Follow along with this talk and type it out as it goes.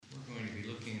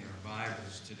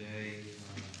Bibles today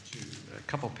to a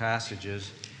couple passages,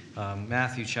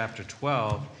 Matthew chapter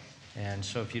 12. And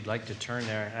so if you'd like to turn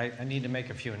there, I need to make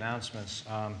a few announcements.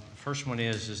 The first one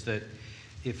is that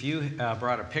if you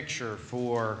brought a picture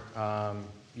for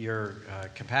your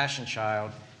compassion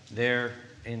child, they're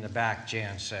in the back,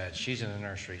 Jan said. She's in the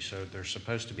nursery, so they're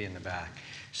supposed to be in the back.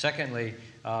 Secondly,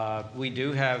 we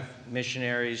do have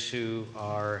missionaries who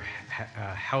are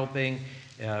helping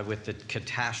with the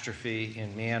catastrophe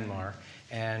in Myanmar.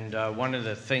 And one of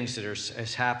the things that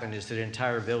has happened is that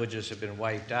entire villages have been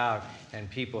wiped out and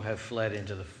people have fled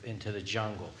into the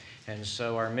jungle. And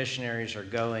so our missionaries are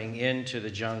going into the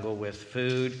jungle with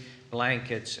food,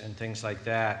 blankets, and things like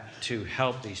that to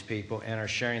help these people and are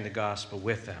sharing the gospel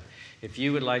with them. If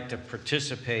you would like to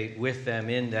participate with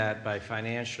them in that by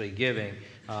financially giving,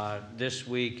 this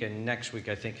week and next week,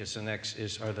 I think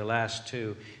are the last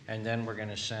two, and then we're going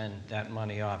to send that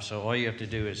money off. So all you have to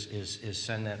do is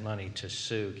send that money to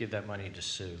Sue, give that money to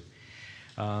Sue.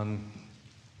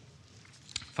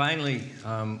 Finally,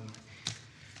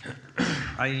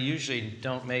 I usually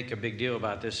don't make a big deal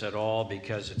about this at all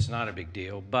because it's not a big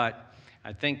deal, but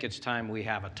I think it's time we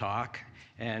have a talk.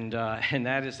 And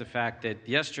that is the fact that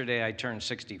yesterday I turned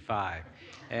 65.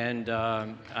 And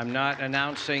I'm not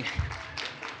announcing...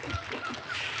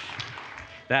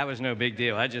 That was no big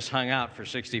deal. I just hung out for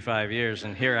 65 years,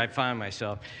 and here I find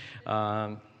myself.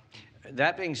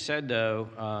 That being said,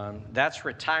 though, that's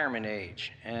retirement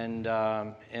age.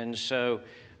 And so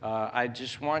I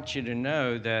just want you to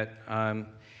know that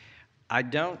I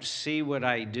don't see what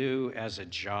I do as a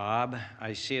job.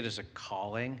 I see it as a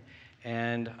calling.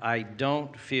 And I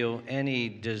don't feel any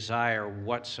desire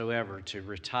whatsoever to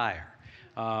retire.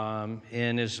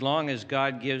 And as long as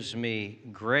God gives me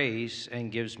grace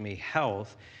and gives me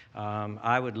health,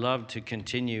 I would love to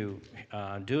continue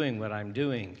doing what I'm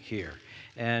doing here.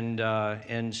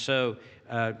 And so,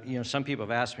 some people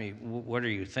have asked me, what are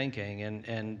you thinking?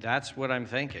 And that's what I'm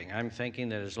thinking. I'm thinking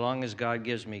that as long as God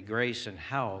gives me grace and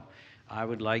help, I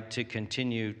would like to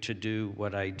continue to do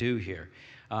what I do here.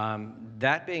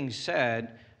 That being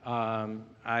said,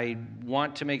 I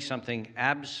want to make something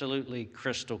absolutely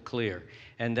crystal clear,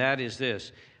 and that is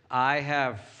this. I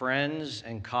have friends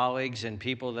and colleagues and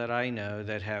people that I know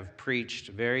that have preached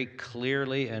very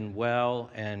clearly and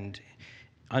well and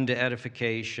unto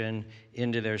edification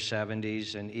into their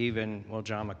 70s and even,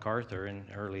 John MacArthur in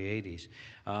the early 80s.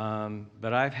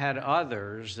 But I've had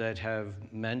others that have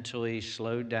mentally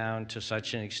slowed down to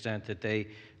such an extent that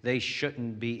they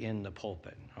shouldn't be in the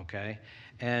pulpit, okay?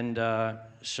 And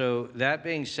so that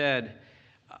being said,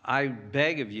 I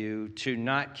beg of you to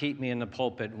not keep me in the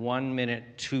pulpit 1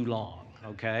 minute too long,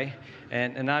 okay?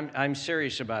 And I'm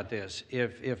serious about this.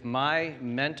 If my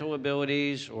mental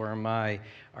abilities or my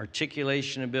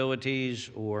articulation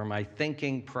abilities or my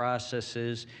thinking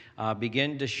processes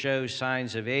begin to show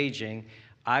signs of aging,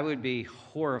 I would be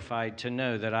horrified to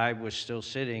know that I was still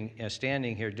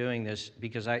standing here doing this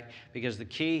because the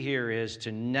key here is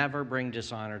to never bring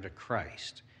dishonor to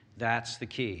Christ. That's the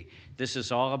key. This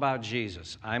is all about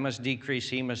Jesus. I must decrease,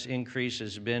 he must increase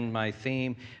has been my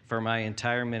theme for my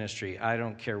entire ministry. I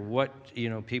don't care what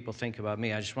people think about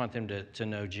me. I just want them to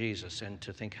know Jesus and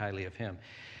to think highly of him.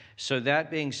 So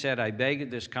that being said, I beg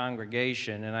of this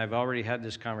congregation, and I've already had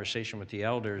this conversation with the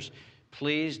elders,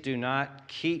 please do not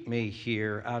keep me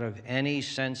here out of any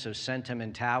sense of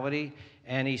sentimentality,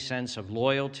 any sense of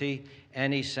loyalty,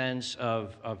 any sense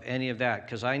of any of that.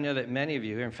 Because I know that many of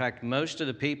you, in fact, most of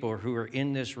the people who are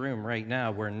in this room right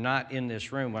now were not in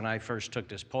this room when I first took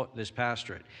this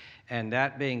pastorate. And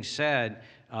that being said,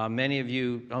 many of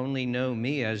you only know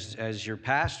me as your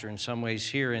pastor in some ways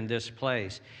here in this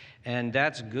place. And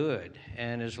that's good.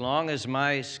 And as long as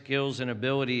my skills and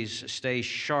abilities stay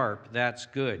sharp, that's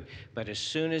good. But as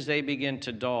soon as they begin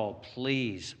to dull,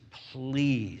 please,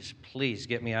 please, please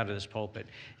get me out of this pulpit.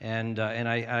 And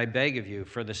I beg of you,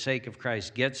 for the sake of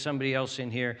Christ, get somebody else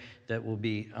in here that will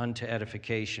be unto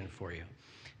edification for you.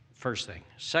 First thing.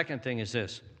 Second thing is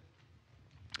this.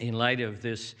 In light of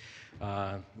this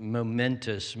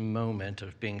momentous moment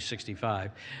of being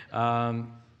 65,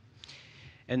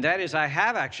 and that is, I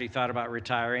have actually thought about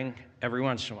retiring every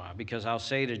once in a while because I'll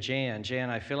say to Jan,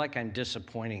 I feel like I'm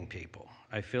disappointing people.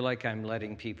 I feel like I'm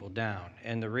letting people down.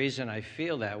 And the reason I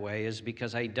feel that way is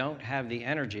because I don't have the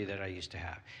energy that I used to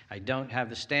have. I don't have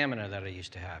the stamina that I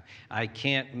used to have. I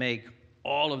can't make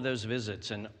all of those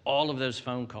visits and all of those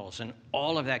phone calls and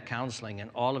all of that counseling and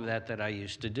all of that I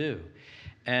used to do.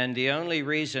 And the only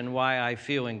reason why I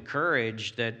feel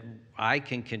encouraged that I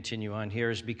can continue on here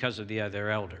is because of the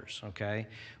other elders, okay?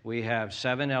 We have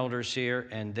 7 elders here,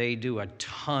 and they do a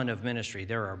ton of ministry.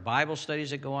 There are Bible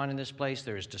studies that go on in this place.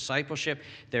 There is discipleship.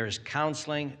 There is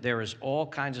counseling. There is all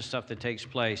kinds of stuff that takes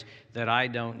place that I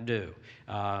don't do.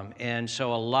 And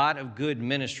so a lot of good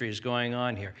ministry is going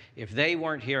on here. If they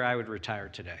weren't here, I would retire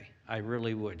today. I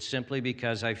really would, simply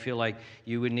because I feel like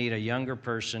you would need a younger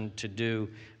person to do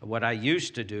what I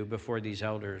used to do before these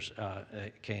elders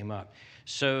came up.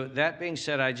 So that being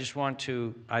said, I just want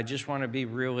to be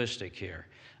realistic here.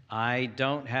 I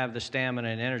don't have the stamina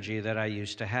and energy that I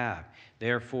used to have.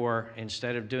 Therefore,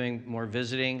 instead of doing more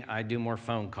visiting, I do more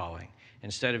phone calling.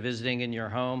 Instead of visiting in your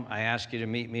home, I ask you to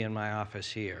meet me in my office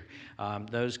here.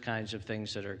 Those kinds of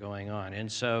things that are going on.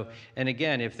 And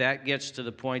again, if that gets to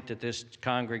the point that this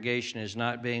congregation is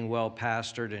not being well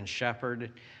pastored and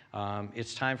shepherded,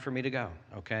 it's time for me to go,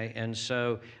 okay? And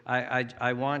so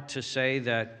I want to say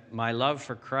that my love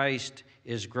for Christ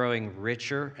is growing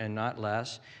richer and not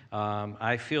less.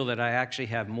 I feel that I actually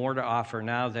have more to offer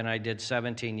now than I did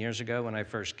 17 years ago when I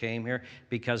first came here,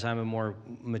 because I'm a more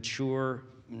mature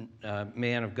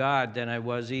man of God than I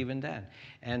was even then.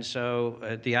 And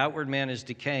so the outward man is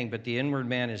decaying, but the inward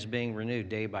man is being renewed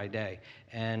day by day.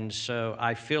 And so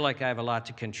I feel like I have a lot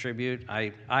to contribute.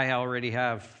 I already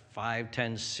have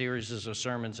 5-10 series of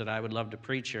sermons that I would love to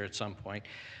preach here at some point.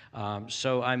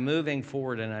 So I'm moving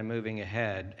forward and I'm moving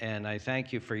ahead, and I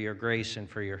thank you for your grace and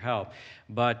for your help.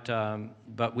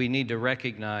 But we need to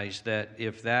recognize that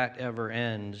if that ever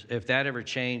ends, if that ever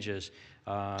changes,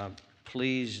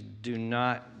 please do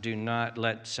not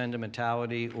let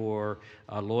sentimentality or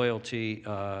loyalty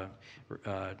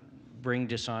bring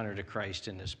dishonor to Christ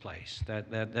in this place.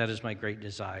 That is my great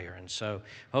desire. And so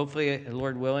hopefully,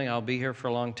 Lord willing, I'll be here for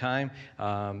a long time.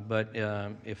 But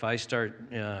if I start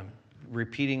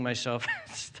repeating myself,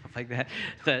 stuff like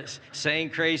that,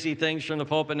 saying crazy things from the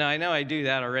pulpit, now I know I do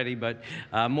that already, but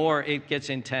more it gets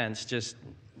intense. Just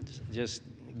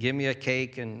give me a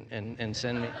cake and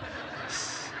send me.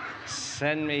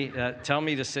 Tell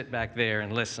me to sit back there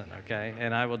and listen, okay?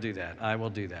 And I will do that. I will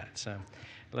do that. So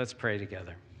let's pray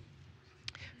together.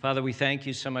 Father, we thank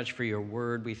you so much for your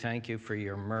word. We thank you for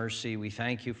your mercy. We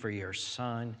thank you for your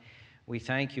Son. We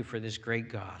thank you for this great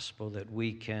gospel that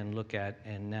we can look at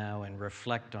and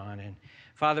reflect on. And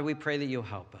Father, we pray that you'll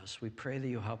help us. We pray that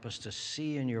you'll help us to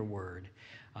see in your word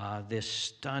this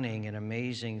stunning and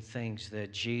amazing things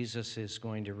that Jesus is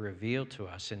going to reveal to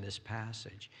us in this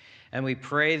passage. And we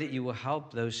pray that you will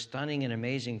help those stunning and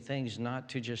amazing things not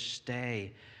to just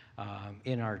stay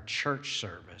in our church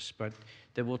service, but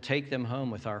that we'll take them home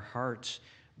with our hearts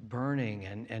burning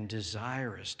and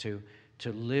desirous to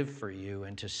live for you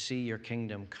and to see your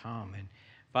kingdom come. And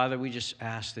Father, we just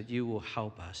ask that you will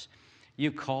help us.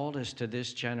 You called us to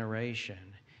this generation,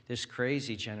 this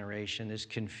crazy generation, this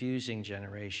confusing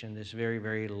generation, this very,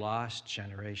 very lost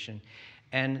generation,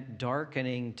 and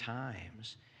darkening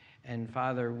times. And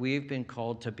Father, we've been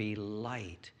called to be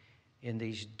light in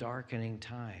these darkening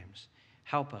times.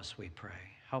 Help us, we pray.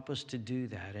 Help us to do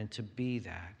that and to be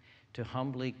that, to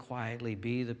humbly, quietly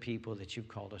be the people that you've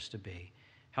called us to be.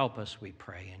 Help us, we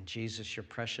pray. In Jesus, your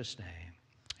precious name,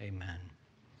 amen.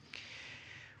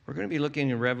 We're going to be looking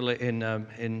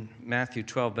in Matthew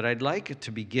 12, but I'd like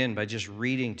to begin by just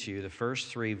reading to you the first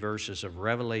 3 verses of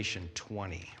Revelation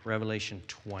 20. Revelation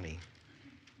 20.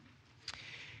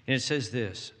 And it says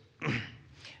this,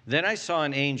 Then I saw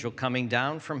an angel coming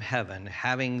down from heaven,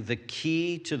 having the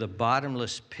key to the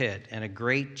bottomless pit and a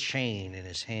great chain in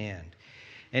his hand.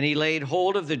 And he laid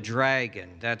hold of the dragon,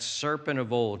 that serpent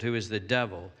of old, who is the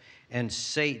devil and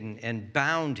Satan, and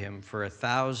bound him for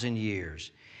 1,000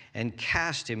 years, and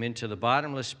cast him into the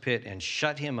bottomless pit, and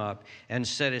shut him up, and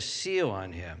set a seal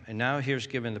on him. And now here's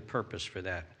given the purpose for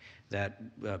that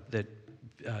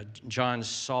John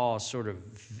saw sort of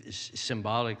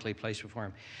symbolically placed before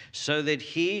him, so that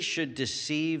he should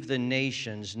deceive the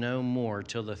nations no more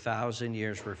till the 1,000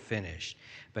 years were finished.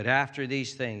 But after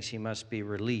these things, he must be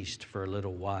released for a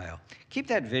little while. Keep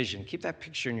that vision, keep that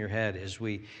picture in your head as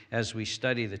we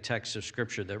study the text of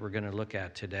Scripture that we're going to look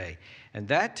at today. And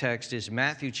that text is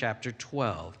Matthew chapter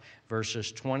 12,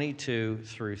 verses 22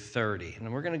 through 30.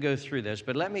 And we're going to go through this,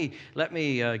 but let me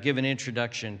give an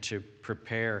introduction to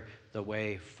prepare the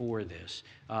way for this.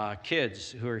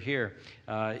 Kids who are here,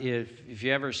 if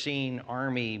you ever seen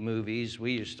Army movies,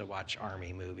 we used to watch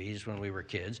Army movies when we were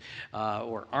kids,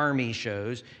 or Army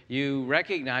shows, you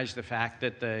recognize the fact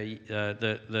that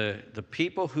the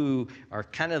people who are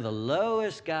kind of the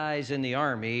lowest guys in the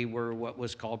Army were what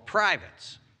was called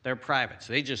privates. They're privates.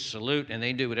 They just salute and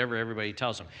they do whatever everybody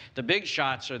tells them. The big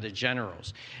shots are the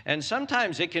generals. And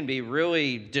sometimes it can be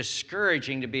really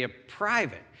discouraging to be a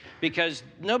private because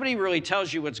nobody really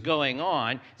tells you what's going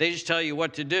on. They just tell you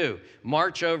what to do.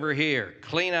 March over here,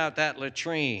 clean out that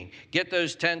latrine, get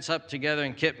those tents up together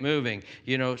and keep moving,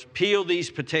 peel these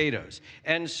potatoes.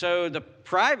 And so the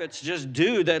privates just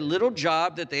do that little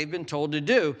job that they've been told to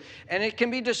do, and it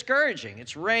can be discouraging.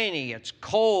 It's rainy, it's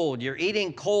cold, you're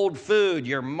eating cold food,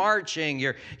 you're marching,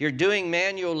 you're doing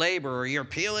manual labor, or you're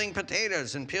peeling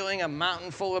potatoes and peeling a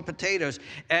mountain full of potatoes,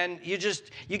 and you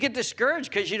get discouraged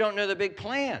because you don't know the big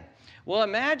plan. Well,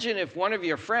 imagine if one of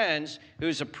your friends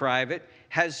who's a private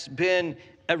has been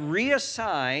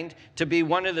reassigned to be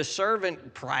one of the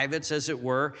servant privates, as it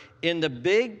were, in the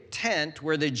big tent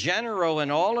where the general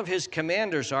and all of his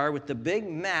commanders are with the big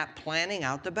map planning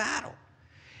out the battle.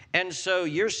 And so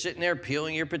you're sitting there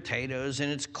peeling your potatoes, and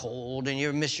it's cold, and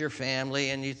you miss your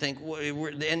family, and you think,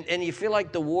 and you feel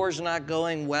like the war's not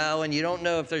going well, and you don't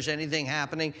know if there's anything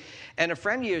happening. And a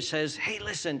friend of yours says, hey,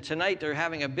 listen, tonight they're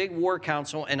having a big war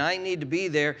council, and I need to be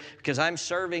there because I'm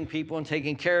serving people and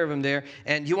taking care of them there,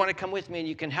 and you want to come with me and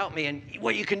you can help me. And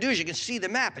what you can do is you can see the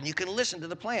map and you can listen to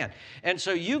the plan. And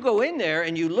so you go in there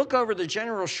and you look over the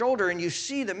general's shoulder and you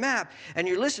see the map and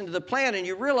you listen to the plan and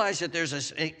you realize that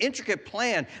there's an intricate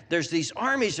plan. There's these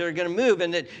armies that are going to move,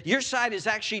 and that your side is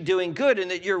actually doing good, and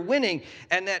that you're winning,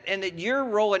 and that your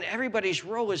role and everybody's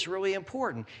role is really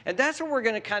important. And that's what we're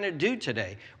going to kind of do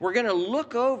today. We're going to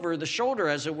look over the shoulder,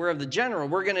 as it were, of the general.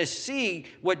 We're going to see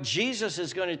what Jesus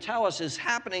is going to tell us is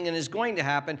happening and is going to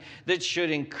happen that should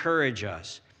encourage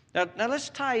us. Now let's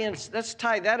tie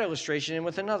that illustration in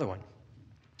with another one.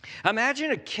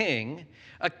 Imagine a king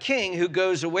who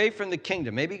goes away from the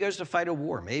kingdom. Maybe he goes to fight a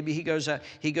war. Maybe he goes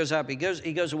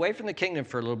away from the kingdom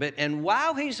for a little bit. And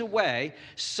while he's away,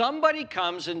 somebody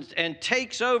comes and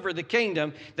takes over the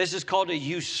kingdom. This is called a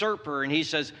usurper. And he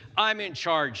says, I'm in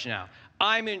charge now.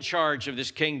 I'm in charge of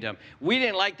this kingdom. We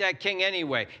didn't like that king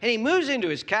anyway. And he moves into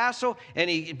his castle and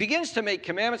he begins to make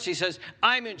commandments. He says,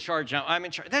 I'm in charge now. I'm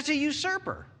in charge. That's a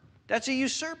usurper. That's a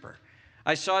usurper.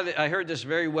 I heard this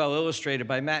very well illustrated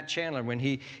by Matt Chandler when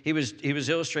he was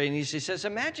illustrating. He says,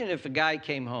 imagine if a guy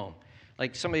came home,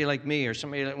 like somebody like me or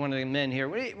somebody like one of the men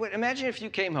here. Imagine if you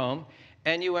came home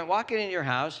and you went walking in your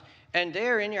house, and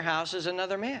there in your house is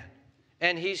another man.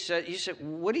 And you said,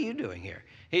 what are you doing here?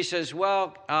 He says,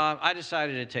 well, I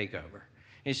decided to take over.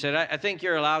 He said, I think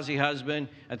you're a lousy husband.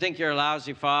 I think you're a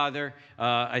lousy father.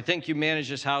 I think you manage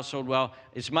this household well.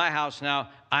 It's my house now.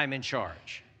 I'm in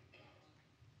charge.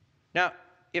 Now,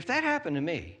 if that happened to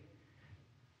me,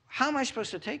 how am I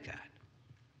supposed to take that?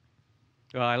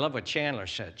 Well, I love what Chandler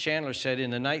said. Chandler said in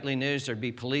the nightly news there'd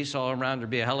be police all around, there'd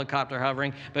be a helicopter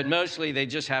hovering, but mostly they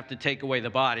just have to take away the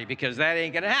body because that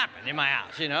ain't going to happen in my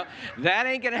house, That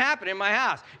ain't going to happen in my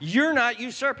house. You're not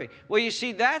usurping. Well, you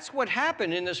see, that's what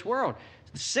happened in this world.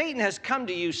 Satan has come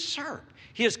to usurp.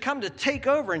 He has come to take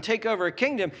over and take over a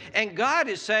kingdom, and God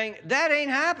is saying, that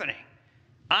ain't happening.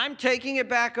 I'm taking it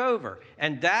back over.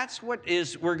 And that's what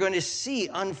we're going to see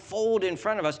unfold in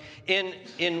front of us in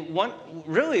one,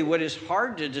 really what is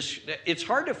it's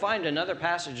hard to find another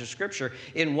passage of Scripture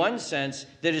in one sense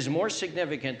that is more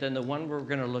significant than the one we're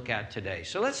going to look at today.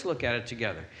 So let's look at it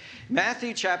together.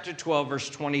 Matthew chapter 12, verse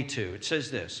 22, it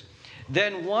says this,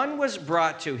 then one was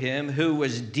brought to him who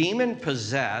was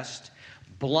demon-possessed,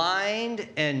 blind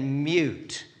and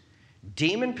mute.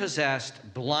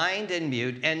 Demon-possessed, blind and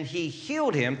mute, and he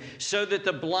healed him so that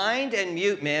the blind and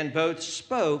mute man both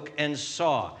spoke and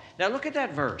saw. Now look at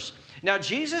that verse. Now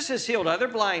Jesus has healed other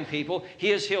blind people. He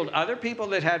has healed other people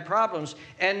that had problems,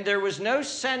 and there was no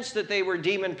sense that they were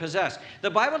demon-possessed.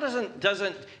 The Bible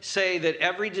doesn't say that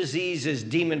every disease is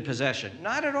demon possession.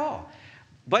 Not at all.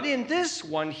 But in this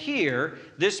one here,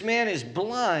 this man is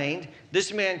blind.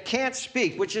 This man can't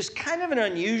speak, which is kind of an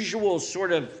unusual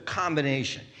sort of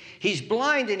combination. He's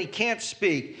blind and he can't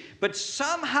speak, but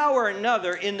somehow or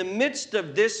another, in the midst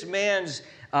of this man's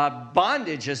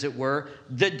bondage, as it were,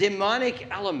 the demonic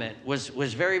element was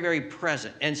very, very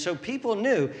present. And so people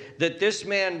knew that this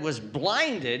man was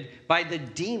blinded by the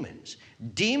demons.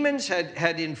 Demons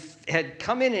had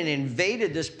come in and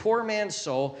invaded this poor man's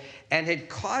soul and had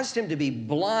caused him to be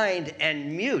blind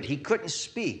and mute. He couldn't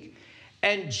speak.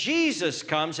 And Jesus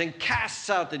comes and casts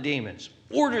out the demons,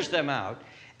 orders them out.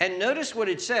 And notice what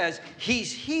it says,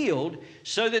 he's healed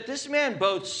so that this man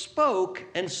both spoke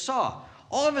and saw.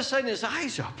 All of a sudden, his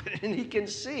eyes open and he can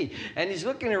see. And he's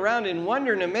looking around in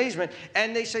wonder and amazement.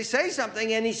 And they say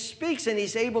something, and he speaks, and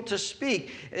he's able to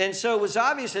speak. And so it was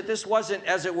obvious that this wasn't,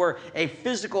 as it were, a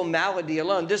physical malady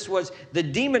alone. This was, the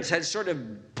demons had sort of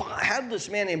had this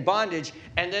man in bondage,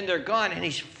 and then they're gone, and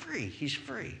he's free. He's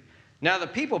free. Now, the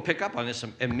people pick up on this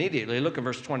immediately. Look at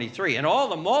verse 23. And all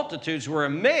the multitudes were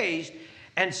amazed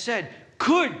and said,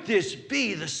 "Could this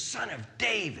be the Son of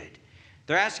David?"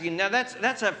 They're asking, now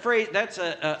that's a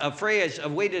phrase, a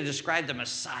way to describe the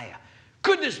Messiah.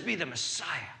 Could this be the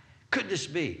Messiah? Could this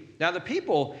be? Now, the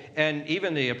people and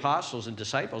even the apostles and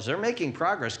disciples, they're making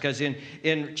progress, because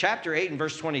in chapter 8 and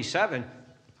verse 27,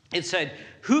 it said,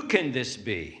 "Who can this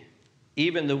be?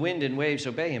 Even the wind and waves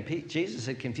obey him." Jesus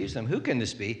had confused them. Who can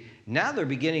this be? Now they're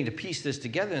beginning to piece this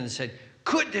together, and they said,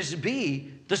 could this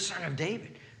be the Son of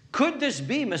David? Could this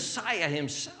be Messiah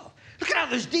himself? Look at how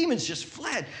those demons just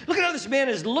fled. Look at how this man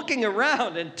is looking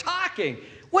around and talking.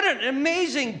 What an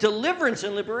amazing deliverance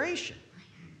and liberation.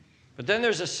 But then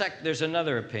there's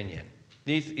another opinion.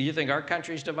 You think our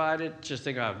country's divided? Just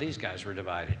think, oh, these guys were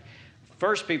divided.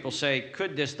 First, people say,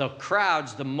 could this, the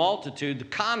crowds, the multitude, the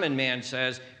common man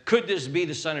says, could this be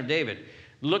the Son of David?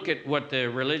 Look at what the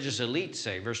religious elites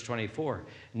say, verse 24.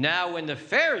 Now, when the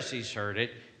Pharisees heard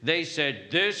it, they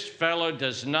said, "This fellow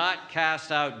does not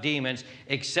cast out demons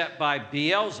except by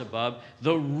Beelzebub,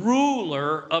 the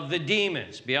ruler of the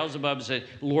demons." Beelzebub is the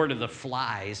lord of the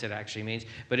flies, it actually means,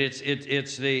 but it's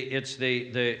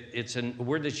a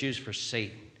word that's used for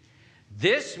Satan.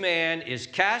 This man is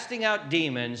casting out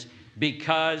demons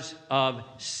because of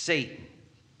Satan.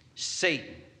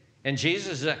 Satan. And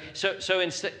Jesus, so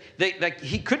instead,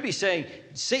 he could be saying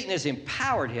Satan has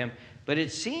empowered him, but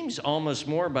it seems almost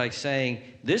more by saying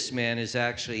this man is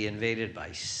actually invaded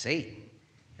by Satan.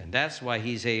 And that's why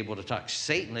he's able to talk.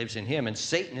 Satan lives in him, and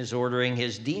Satan is ordering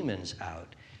his demons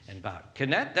out and about.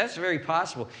 That's very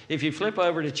possible. If you flip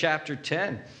over to chapter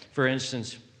 10, for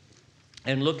instance,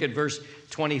 and look at verse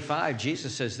 25,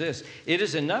 Jesus says this, "It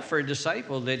is enough for a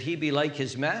disciple that he be like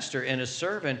his master, and a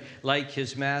servant like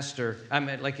his master,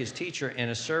 like his teacher,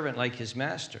 and a servant like his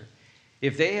master.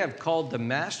 If they have called the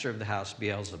master of the house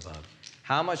Beelzebub,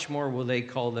 how much more will they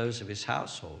call those of his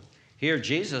household?" Here,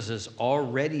 Jesus has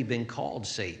already been called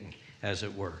Satan, as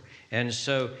it were. And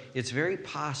so it's very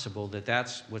possible that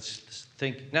that's what's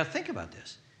thinking. Now, think about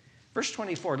this. Verse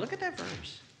 24, look at that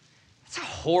verse. It's a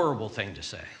horrible thing to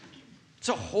say. It's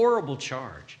a horrible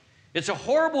charge. It's a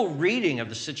horrible reading of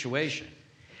the situation.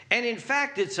 And in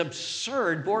fact, it's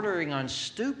absurd, bordering on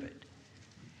stupid.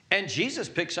 And Jesus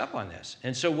picks up on this.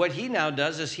 And so what he now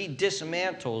does is he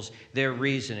dismantles their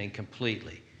reasoning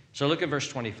completely. So look at verse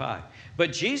 25.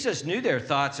 "But Jesus knew their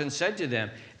thoughts and said to them,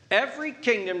 'Every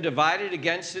kingdom divided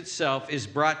against itself is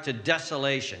brought to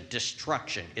desolation,'"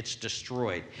 destruction, it's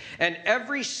destroyed. "And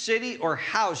every city or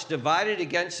house divided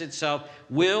against itself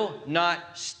will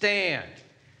not stand."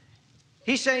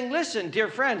 He's saying, listen, dear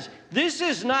friends, this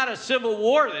is not a civil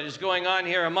war that is going on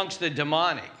here amongst the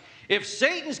demonic. If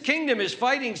Satan's kingdom is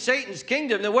fighting Satan's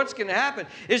kingdom, then what's going to happen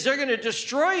is they're going to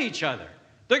destroy each other.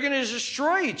 They're going to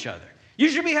destroy each other. You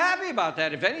should be happy about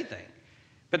that, if anything.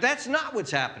 But that's not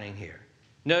what's happening here.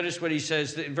 Notice what he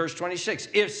says in verse 26.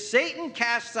 "If Satan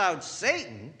casts out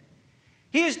Satan,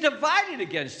 he is divided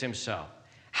against himself.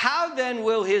 How then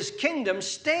will his kingdom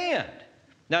stand?"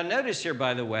 Now notice here,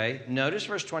 by the way, notice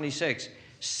verse 26.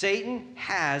 Satan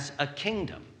has a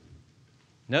kingdom.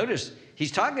 Notice,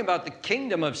 he's talking about the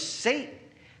kingdom of Satan.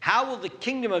 How will the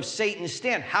kingdom of Satan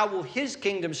stand? How will his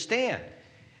kingdom stand?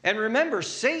 And remember,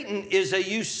 Satan is a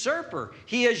usurper.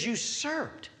 He has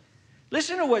usurped.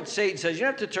 Listen to what Satan says. You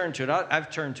don't have to turn to it. I've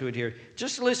turned to it here.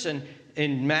 Just listen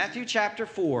in Matthew chapter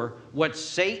 4, what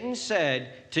Satan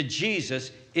said to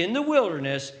Jesus in the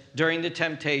wilderness during the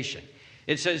temptation.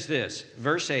 It says this,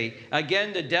 verse 8,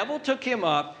 "Again, the devil took him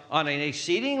up on an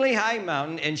exceedingly high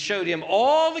mountain and showed him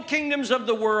all the kingdoms of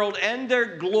the world and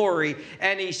their glory.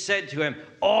 And he said to him,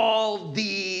 'All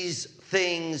these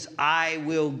things I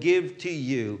will give to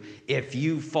you if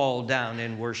you fall down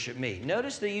and worship me.'"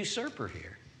 Notice the usurper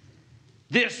here.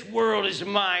 This world is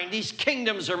mine. These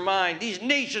kingdoms are mine. These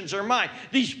nations are mine.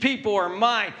 These people are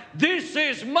mine. This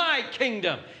is my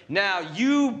kingdom. Now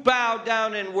you bow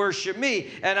down and worship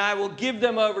me, and I will give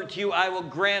them over to you. I will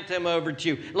grant them over to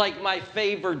you, like my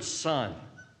favored son.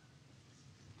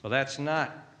 Well, that's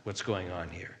not what's going on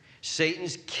here.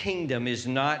 Satan's kingdom is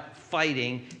not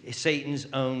fighting Satan's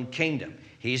own kingdom.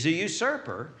 He's a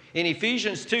usurper. In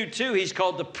Ephesians 2:2, he's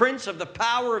called the prince of the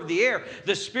power of the air,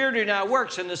 the spirit who now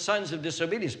works in the sons of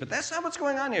disobedience. But that's not what's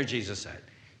going on here, Jesus said.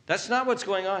 That's not what's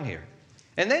going on here.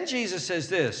 And then Jesus says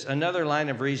this, another line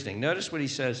of reasoning. Notice what he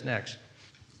says next.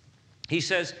 He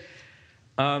says,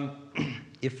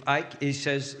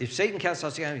 if Satan casts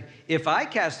out demons, if I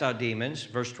cast out demons,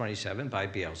 verse 27, by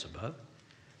Beelzebub,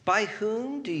 by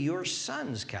whom do your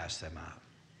sons cast them out?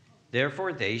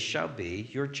 Therefore, they shall be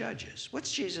your judges.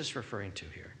 What's Jesus referring to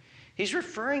here? He's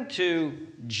referring to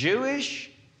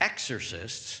Jewish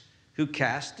exorcists who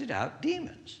casted out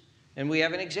demons. And we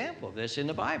have an example of this in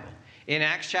the Bible. In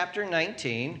Acts chapter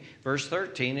 19, verse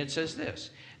 13, it says this: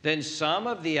 Then some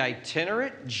of the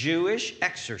itinerant Jewish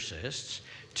exorcists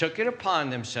took it upon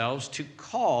themselves to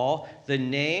call the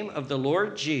name of the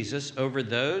Lord Jesus over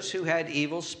those who had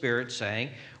evil spirits, saying,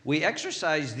 We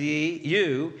exorcise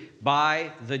you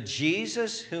by the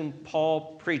Jesus whom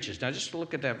Paul preaches. Now, just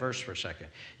look at that verse for a second.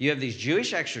 You have these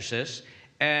Jewish exorcists,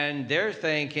 and they're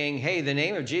thinking, hey, the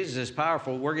name of Jesus is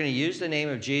powerful. We're going to use the name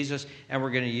of Jesus, and we're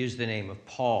going to use the name of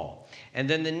Paul. And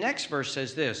then the next verse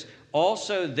says this: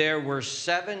 Also there were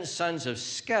 7 sons of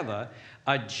Sceva,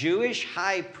 a Jewish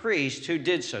high priest who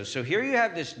did so. So here you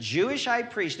have this Jewish high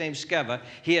priest named Sceva.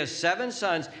 He has 7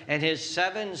 sons, and his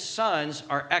 7 sons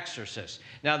are exorcists.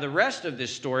 Now, the rest of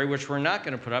this story, which we're not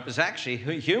going to put up, is actually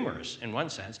humorous in one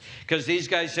sense, because these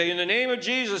guys say, in the name of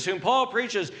Jesus, whom Paul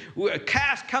preaches,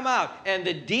 come out. And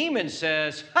the demon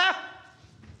says, ha!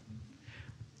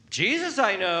 Jesus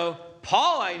I know,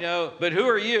 Paul I know, but who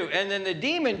are you? And then the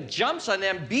demon jumps on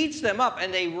them, beats them up,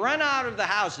 and they run out of the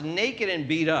house naked and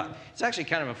beat up. It's actually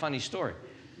kind of a funny story.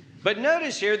 But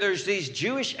notice here, there's these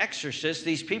Jewish exorcists,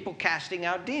 these people casting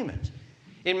out demons.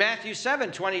 In Matthew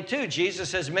 7:22, Jesus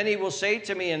says, Many will say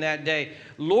to me in that day,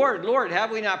 Lord, Lord, have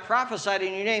we not prophesied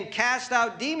in your name, cast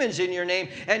out demons in your name,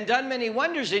 and done many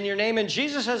wonders in your name? And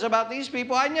Jesus says about these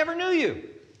people, I never knew you.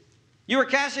 You were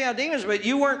casting out demons, but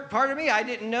you weren't part of me. I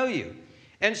didn't know you.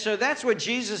 And so that's what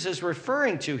Jesus is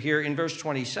referring to here in verse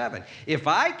 27. If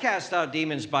I cast out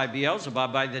demons by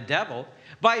Beelzebub, by the devil,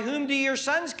 by whom do your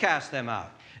sons cast them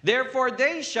out? Therefore,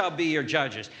 they shall be your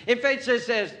judges. In fact,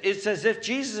 it's as if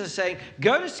Jesus is saying,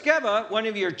 go to Sceva, one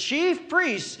of your chief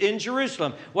priests in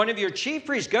Jerusalem, one of your chief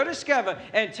priests, go to Sceva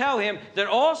and tell him that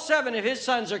all 7 of his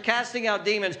sons are casting out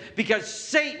demons because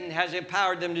Satan has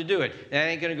empowered them to do it. That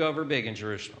ain't going to go over big in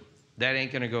Jerusalem. That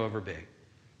ain't going to go over big.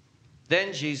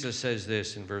 Then Jesus says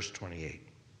this in verse 28.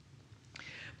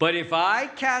 But if I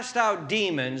cast out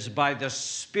demons by the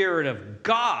Spirit of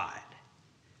God,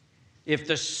 if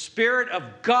the Spirit of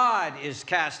God is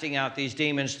casting out these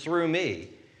demons through me,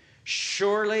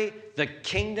 surely the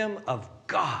kingdom of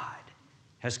God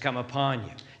has come upon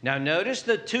you. Now notice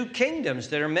the 2 kingdoms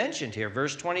that are mentioned here.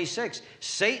 Verse 26,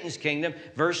 Satan's kingdom.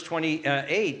 Verse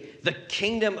 28, the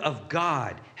kingdom of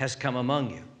God has come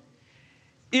among you.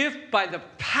 If by the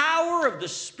power of the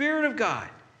Spirit of God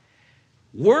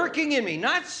working in me,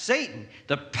 not Satan,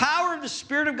 the power of the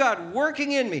Spirit of God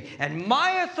working in me, and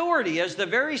my authority as the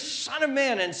very Son of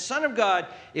Man and Son of God,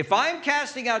 if I'm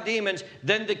casting out demons,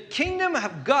 then the kingdom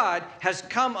of God has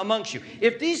come amongst you.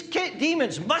 If these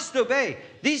demons must obey,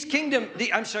 these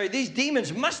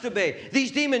demons must obey.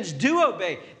 These demons do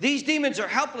obey. These demons are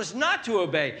helpless not to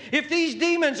obey. If these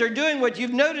demons are doing what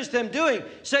you've noticed them doing,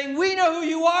 saying, we know who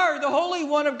you are, the Holy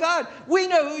One of God. We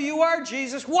know who you are,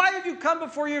 Jesus. Why have you come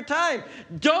before your time?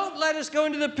 Don't let us go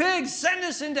into the pigs. Send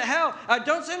us into hell.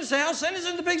 Don't send us to hell. Send us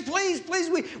into the pigs. Please,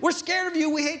 please. We're scared of you.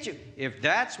 We hate you. If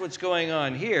that's what's going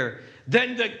on here,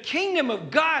 then the kingdom of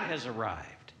God has arrived.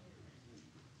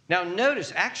 Now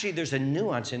notice, actually there's a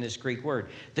nuance in this Greek word.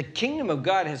 The kingdom of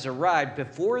God has arrived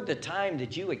before the time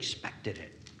that you expected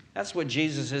it. That's what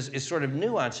Jesus is sort of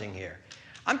nuancing here.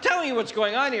 I'm telling you what's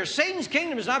going on here. Satan's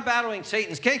kingdom is not battling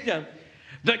Satan's kingdom.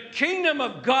 The kingdom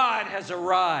of God has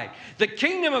arrived. The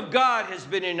kingdom of God has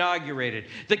been inaugurated.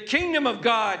 The kingdom of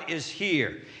God is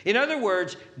here. In other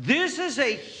words, this is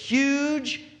a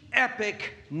huge,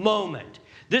 epic moment.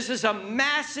 This is a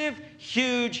massive,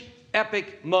 huge,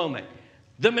 epic moment.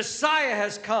 The Messiah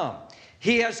has come.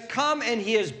 He has come and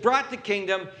he has brought the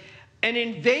kingdom. An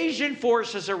invasion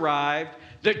force has arrived.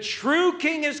 The true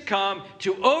king has come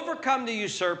to overcome the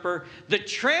usurper. The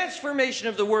transformation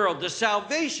of the world, the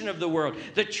salvation of the world,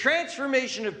 the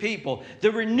transformation of people,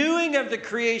 the renewing of the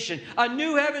creation, a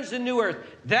new heavens and new earth.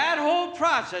 That whole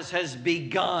process has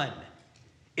begun.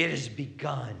 It has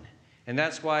begun. And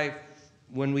that's why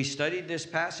when we studied this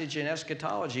passage in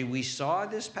eschatology, we saw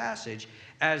this passage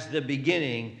as the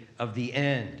beginning of the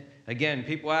end. Again,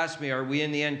 people ask me, are we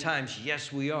in the end times?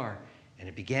 Yes, we are. And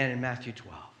it began in Matthew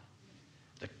 12.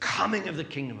 The coming of the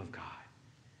kingdom of God.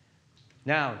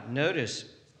 Now, notice,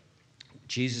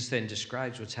 Jesus then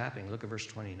describes what's happening. Look at verse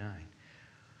 29.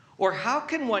 Or how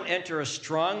can one enter a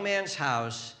strong man's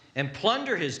house and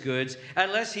plunder his goods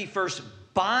unless he first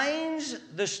binds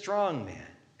the strong man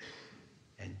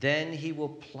And then he will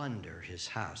plunder his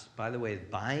house. By the way,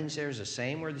 binds there is the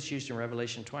same word that's used in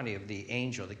Revelation 20 of the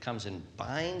angel that comes and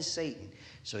binds Satan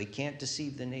so he can't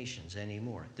deceive the nations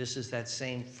anymore. This is that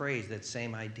same phrase, that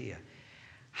same idea.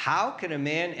 How can a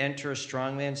man enter a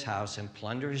strong man's house and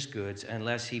plunder his goods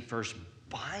unless he first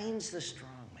binds the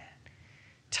strong man?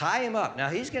 Tie him up. Now,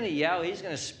 he's going to yell. He's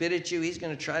going to spit at you. He's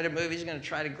going to try to move. He's going to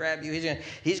try to grab you.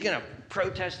 He's going to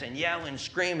protest and yell and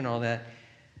scream and all that.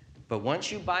 But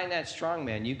once you bind that strong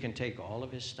man, you can take all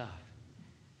of his stuff.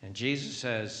 And Jesus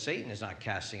says, Satan is not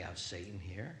casting out Satan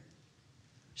here.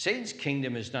 Satan's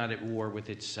kingdom is not at war with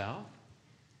itself.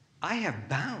 I have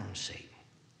bound Satan.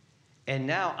 And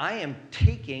now I am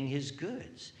taking his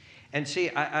goods. And see,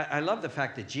 I love the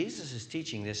fact that Jesus is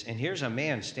teaching this, and here's a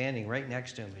man standing right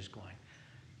next to him who's going,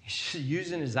 he's just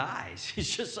using his eyes.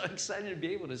 He's just so excited to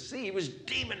be able to see. He was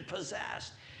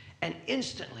demon-possessed. And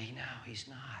instantly now he's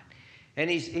not. And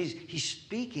he's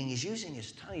speaking. He's using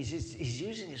his tongue. He's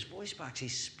using his voice box.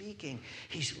 He's speaking.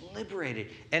 He's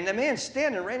liberated. And the man's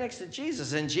standing right next to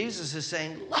Jesus. And Jesus is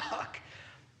saying, look,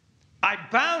 I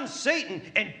bound Satan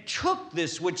and took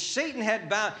this which Satan had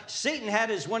bound. Satan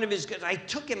had as one of his goods. I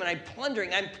took him and I'm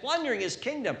plundering his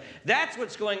kingdom. That's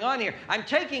what's going on here. I'm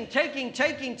taking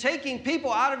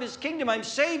people out of his kingdom. I'm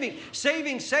saving.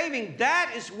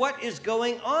 That is what is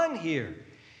going on here.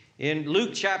 In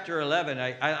Luke chapter 11,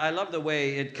 I love the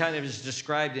way it kind of is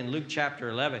described in Luke chapter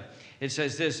 11. It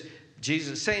says this,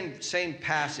 Jesus, same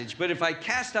passage, but if I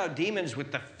cast out demons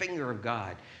with the finger of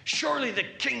God, surely the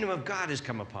kingdom of God has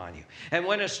come upon you. And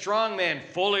when a strong man,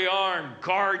 fully armed,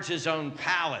 guards his own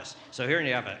palace. So here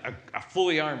you have a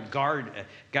fully armed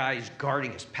guy is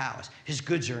guarding his palace. His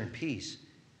goods are in peace.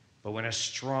 But when a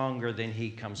stronger than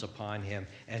he comes upon him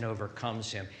and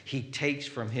overcomes him, he takes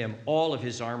from him all of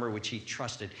his armor which he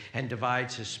trusted and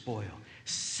divides his spoil.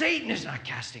 Satan is not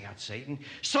casting out Satan.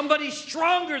 Somebody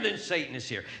stronger than Satan is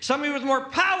here. Somebody with more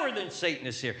power than Satan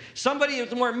is here. Somebody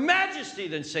with more majesty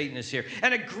than Satan is here.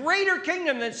 And a greater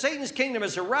kingdom than Satan's kingdom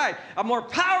has arrived. A more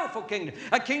powerful kingdom.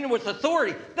 A kingdom with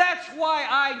authority. That's why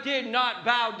I did not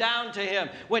bow down to him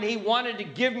when he wanted to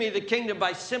give me the kingdom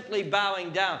by simply bowing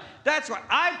down. That's why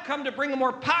I've come to bring a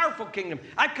more powerful kingdom.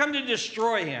 I've come to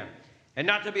destroy him and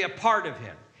not to be a part of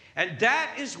him. And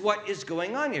that is what is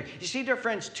going on here. You see, dear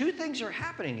friends, two things are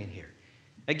happening in here.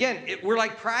 Again, we're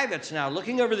like privates now,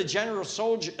 looking over the general's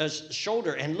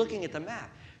shoulder and looking at the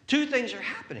map. Two things are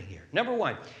happening here. Number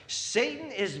one,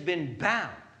 Satan has been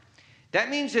bound. That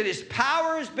means that his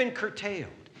power has been curtailed.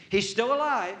 He's still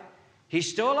alive. He's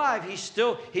still alive. He's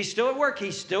still at work.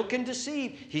 He still can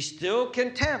deceive. He still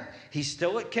can tempt. He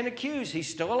still can accuse. He's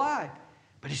still alive.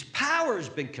 But his power has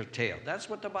been curtailed. That's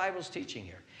what the Bible's teaching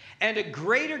here. And a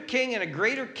greater king and a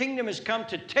greater kingdom has come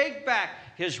to take back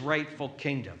his rightful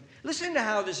kingdom. Listen to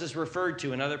how this is referred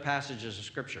to in other passages of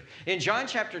Scripture. In John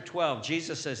chapter 12,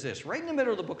 Jesus says this, right in the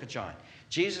middle of the book of John.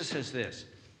 Jesus says this,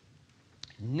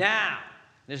 now,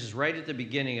 this is right at the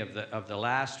beginning of the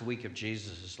last week of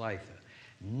Jesus' life.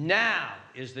 Now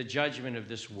is the judgment of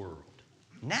this world.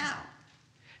 Now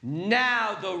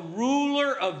the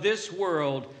ruler of this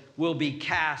world will be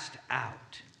cast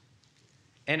out.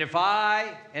 And if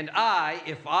I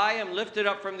am lifted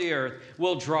up from the earth,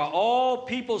 will draw all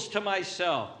peoples to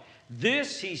myself.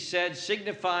 This, he said,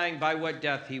 signifying by what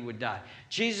death he would die.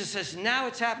 Jesus says, now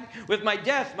it's happening. With my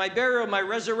death, my burial, my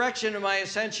resurrection, and my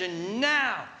ascension,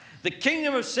 now the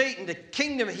kingdom of Satan, the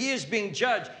kingdom, he is being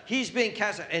judged. He's being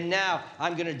cast out. And now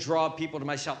I'm going to draw people to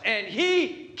myself. And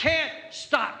he can't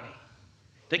stop me.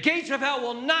 The gates of hell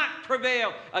will not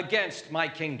prevail against my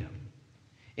kingdom.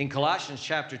 In Colossians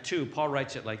chapter 2, Paul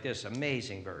writes it like this,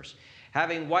 amazing verse.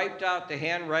 Having wiped out the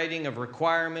handwriting of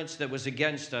requirements that was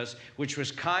against us, which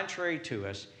was contrary to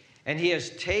us, and he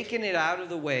has taken it out of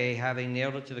the way, having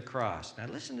nailed it to the cross. Now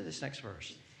listen to this next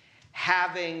verse.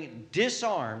 Having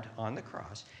disarmed, on the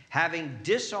cross, having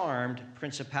disarmed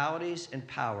principalities and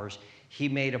powers, he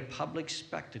made a public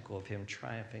spectacle of him,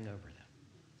 triumphing over them.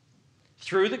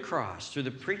 Through the cross, through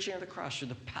the preaching of the cross, through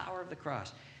the power of the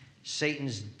cross,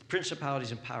 Satan's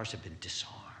principalities and powers have been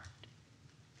disarmed.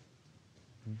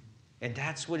 And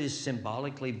that's what is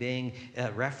symbolically being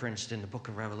referenced in the book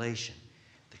of Revelation.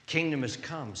 The kingdom has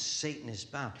come, Satan is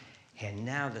bound. And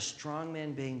now the strong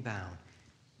man being bound,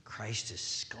 Christ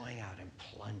is going out and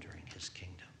plundering his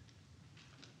kingdom.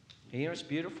 And you know what's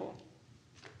beautiful?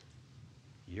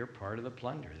 You're part of the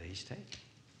plunder that he's taking.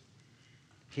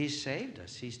 He's saved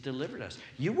us. He's delivered us.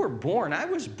 You were born. I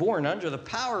was born under the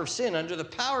power of sin, under the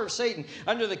power of Satan,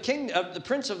 under the king of the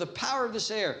prince of the power of this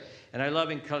air. And I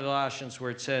love in Colossians where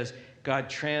it says, God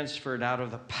transferred out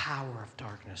of the power of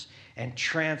darkness and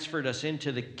transferred us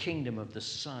into the kingdom of the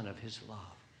Son of his love.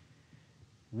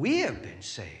 We have been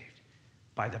saved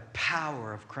by the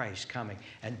power of Christ coming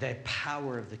and the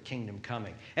power of the kingdom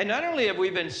coming. And not only have we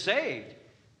been saved,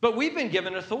 but we've been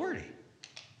given authority.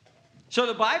 So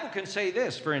the Bible can say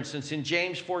this, for instance, in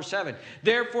James 4:7,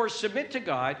 therefore submit to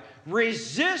God,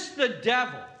 resist the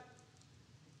devil,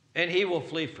 and he will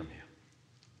flee from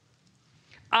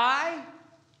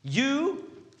you.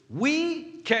 We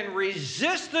can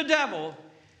resist the devil,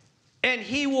 and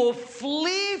he will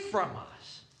flee from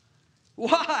us.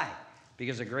 Why?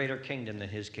 Because a greater kingdom than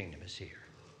his kingdom is here.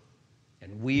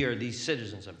 And we are these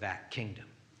citizens of that kingdom.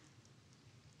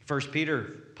 1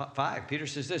 Peter 5, Peter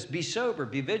says this, be sober,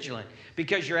 be vigilant,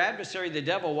 because your adversary, the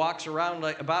devil, walks around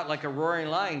about like a roaring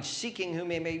lion, seeking whom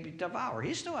he may devour.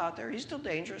 He's still out there. He's still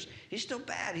dangerous. He's still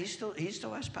bad. He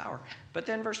still has power. But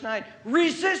then verse 9,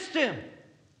 resist him.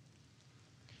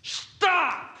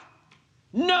 Stop.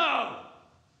 No.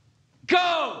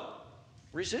 Go.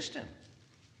 Resist him.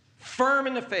 Firm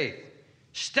in the faith.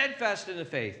 Steadfast in the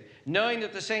faith, knowing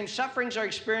that the same sufferings are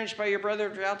experienced by your brother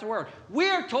throughout the world. We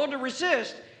are told to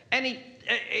resist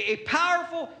a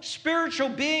powerful spiritual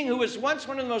being who was once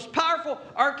one of the most powerful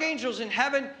archangels in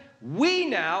heaven. We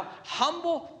now,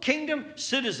 humble kingdom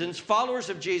citizens, followers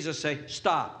of Jesus, say,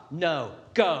 stop, no,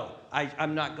 go.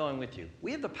 I'm not going with you.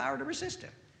 We have the power to resist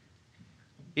him.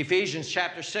 Ephesians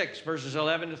chapter 6, verses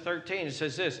 11 to 13, it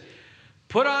says this,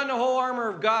 put on the whole armor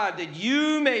of God that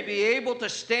you may be able to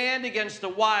stand against the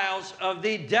wiles of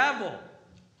the devil.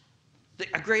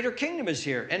 A greater kingdom is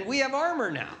here, and we have armor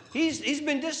now. He's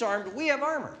been disarmed. We have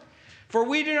armor. For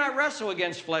we do not wrestle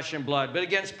against flesh and blood, but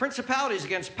against principalities,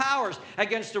 against powers,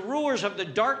 against the rulers of the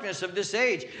darkness of this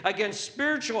age, against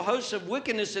spiritual hosts of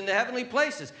wickedness in the heavenly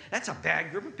places. That's a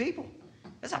bad group of people.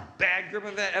 That's a bad group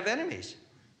of enemies.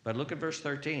 But look at verse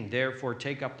 13. Therefore,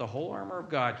 take up the whole armor of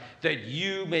God, that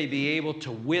you may be able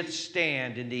to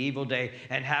withstand in the evil day,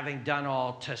 and having done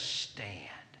all, to stand.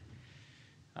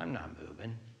 I'm not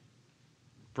moving.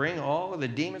 Bring all of the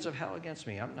demons of hell against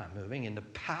me. I'm not moving. In the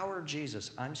power of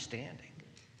Jesus, I'm standing.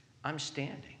 I'm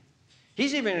standing.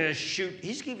 He's even going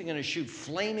to shoot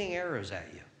flaming arrows at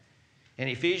you. And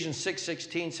Ephesians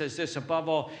 6:16 says this, above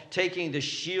all, taking the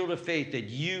shield of faith that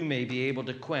you may be able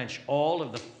to quench all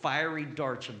of the fiery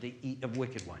darts of the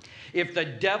wicked one. If the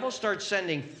devil starts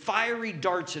sending fiery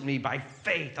darts at me, by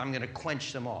faith, I'm going to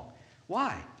quench them all.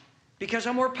 Why? Because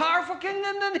a more powerful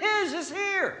kingdom than his is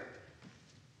here.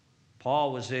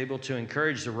 Paul was able to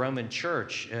encourage the Roman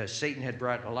church. Satan had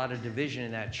brought a lot of division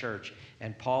in that church,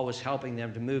 and Paul was helping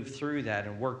them to move through that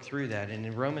and work through that. And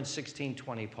in Romans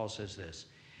 16:20, Paul says this,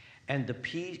 and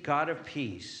the God of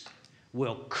peace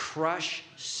will crush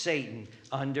Satan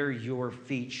under your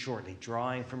feet shortly.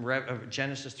 Drawing from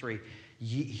Genesis 3,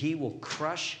 he will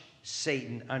crush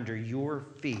Satan under your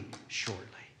feet shortly.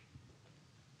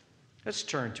 Let's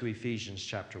turn to Ephesians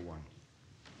chapter 1.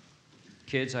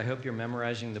 Kids, I hope you're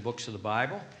memorizing the books of the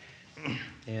Bible,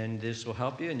 and this will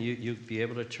help you, and you'll be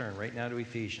able to turn right now to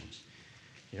Ephesians.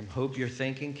 I hope you're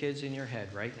thinking, kids, in your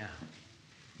head right now.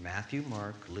 Matthew,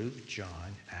 Mark, Luke,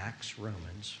 John, Acts,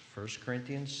 Romans, 1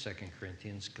 Corinthians, 2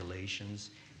 Corinthians, Galatians,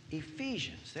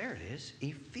 Ephesians. There it is,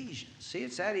 Ephesians. See,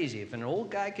 it's that easy. If an old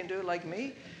guy can do it like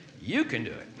me, you can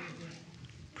do it.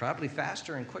 Probably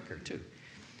faster and quicker, too.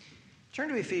 Turn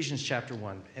to Ephesians chapter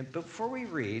 1. And before we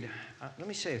read, let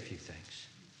me say a few things.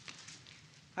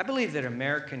 I believe that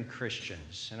American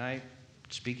Christians, and I'm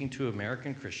speaking to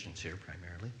American Christians here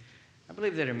primarily, I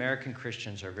believe that American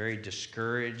Christians are very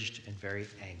discouraged and very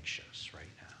anxious right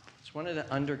now. It's one of the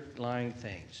underlying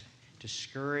things.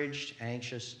 Discouraged,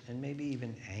 anxious, and maybe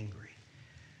even angry.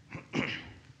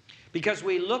 Because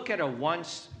we look at a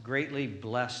once greatly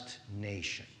blessed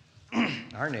nation,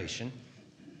 our nation,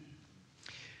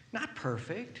 not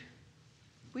perfect.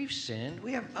 We've sinned.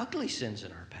 We have ugly sins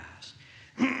in our past.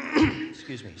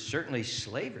 Excuse me. Certainly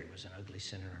slavery was an ugly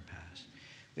sin in our past.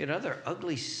 We had other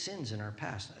ugly sins in our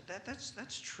past.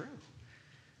 That's true.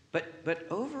 But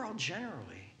overall,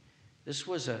 generally, this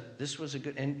was a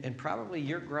good, and probably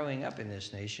you're growing up in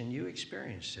this nation, you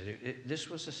experienced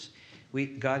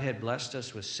it. God had blessed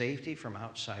us with safety from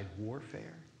outside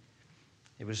warfare.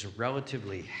 It was a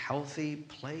relatively healthy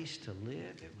place to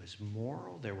live. It was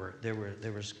moral. There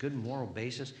was good moral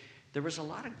basis. There was a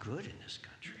lot of good in this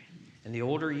country. And the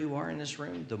older you are in this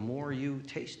room, the more you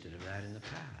tasted of that in the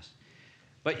past.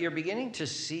 But you're beginning to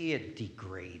see it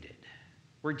degraded.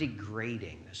 We're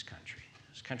degrading this country.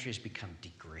 This country has become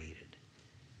degraded.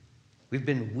 We've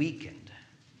been weakened.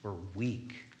 We're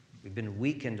weak. We've been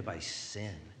weakened by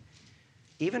sin.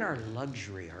 Even our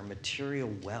luxury, our material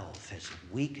wealth has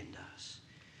weakened us.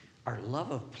 Our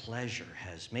love of pleasure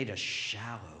has made us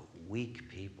shallow, weak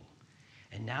people.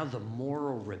 and now the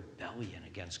moral rebellion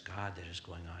against God that is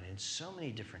going on in so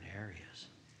many different areas.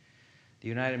 The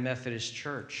United Methodist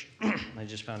Church, I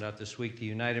just found out this week, the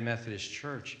United Methodist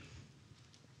Church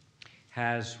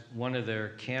has one of their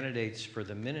candidates for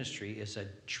the ministry is a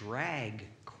drag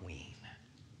queen.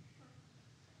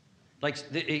 Like,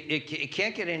 it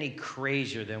can't get any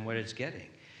crazier than what it's getting.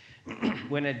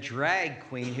 When a drag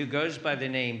queen who goes by the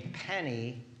name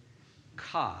Penny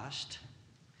Cost,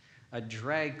 a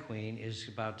drag queen is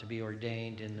about to be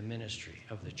ordained in the ministry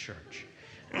of the church.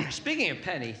 Speaking of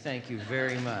Penny, thank you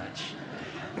very much.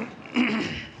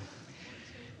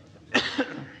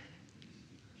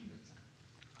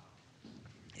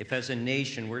 If as a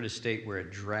nation we're to state where a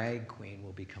drag queen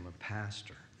will become a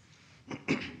pastor,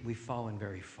 we've fallen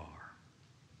very far.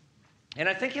 And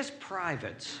I think as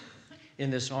privates in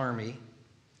this army,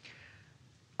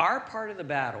 our part of the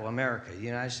battle, America, the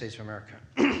United States of America,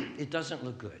 it doesn't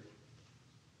look good.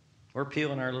 We're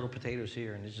peeling our little potatoes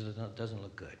here, and it just doesn't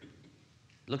look good.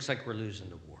 It looks like we're losing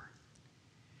the war.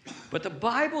 But the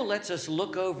Bible lets us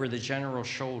look over the general's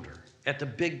shoulder at the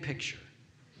big picture.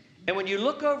 And when you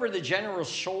look over the general's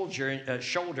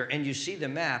shoulder and you see the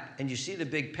map and you see the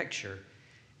big picture,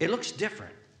 it looks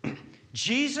different.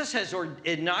 Jesus has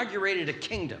inaugurated a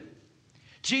kingdom.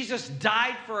 Jesus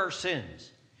died for our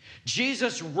sins.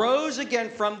 Jesus rose again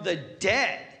from the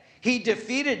dead. He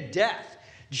defeated death.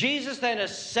 Jesus then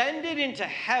ascended into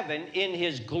heaven in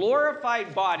his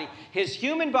glorified body. His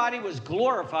human body was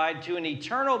glorified to an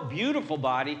eternal, beautiful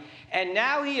body. And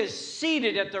now he is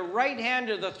seated at the right hand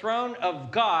of the throne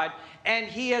of God. And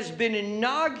he has been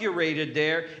inaugurated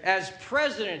there as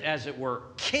president, as it were,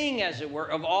 king, as it were,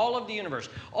 of all of the universe.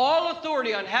 All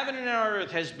authority on heaven and on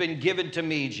earth has been given to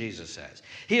me, Jesus says.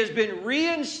 He has been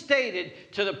reinstated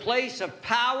to the place of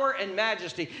power and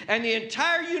majesty. And the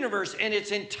entire universe and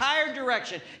its entire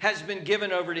direction has been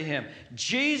given over to him.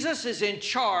 Jesus is in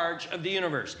charge of the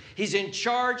universe. He's in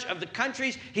charge of the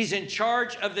countries. He's in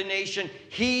charge of the nation.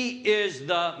 He is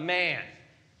the man.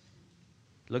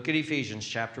 Look at Ephesians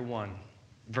chapter 1,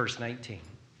 verse 19.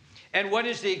 And what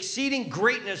is the exceeding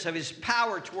greatness of his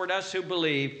power toward us who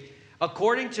believe,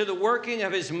 according to the working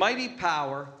of his mighty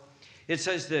power, it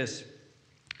says this,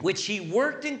 which he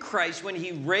worked in Christ when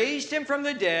he raised him from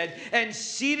the dead and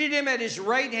seated him at his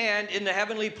right hand in the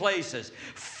heavenly places,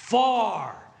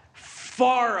 far,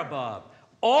 far above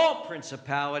all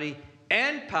principality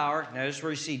and power. Now, this is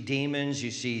where you see demons, you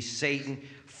see Satan,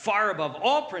 far above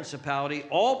all principality,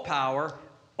 all power,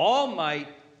 all might,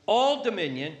 all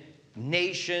dominion,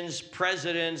 nations,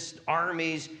 presidents,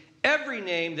 armies, every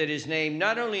name that is named,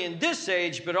 not only in this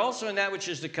age, but also in that which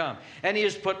is to come. And he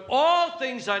has put all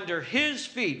things under his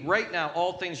feet. Right now,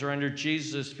 all things are under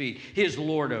Jesus' feet. He is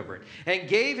Lord over it. And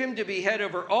gave him to be head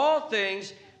over all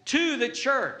things to the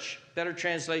church. Better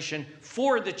translation,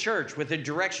 for the church, with a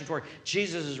direction toward.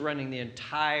 Jesus is running the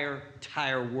entire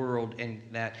world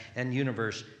and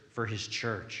universe for his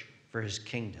church, for his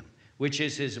kingdom, which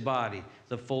is his body,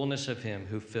 the fullness of him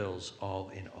who fills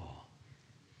all in all.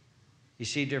 You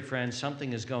see, dear friends,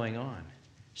 something is going on.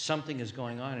 Something is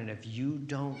going on, and if you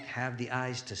don't have the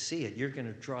eyes to see it, you're going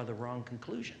to draw the wrong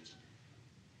conclusions.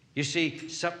 You see,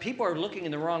 some people are looking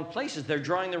in the wrong places. They're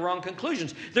drawing the wrong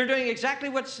conclusions. They're doing exactly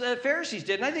what the Pharisees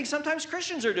did, and I think sometimes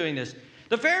Christians are doing this.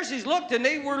 The Pharisees looked, and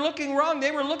they were looking wrong.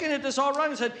 They were looking at this all wrong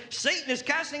and said, Satan is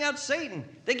casting out Satan.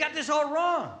 They got this all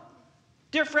wrong.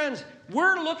 Dear friends,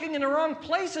 we're looking in the wrong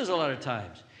places a lot of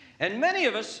times. And many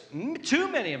of us, too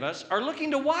many of us, are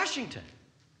looking to Washington.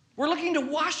 We're looking to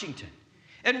Washington.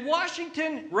 And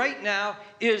Washington right now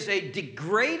is a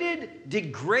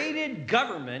degraded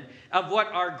government of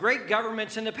what our great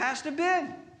governments in the past have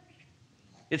been.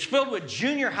 It's filled with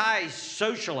junior high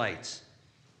socialites.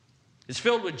 It's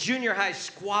filled with junior high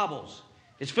squabbles.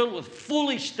 It's filled with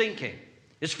foolish thinking.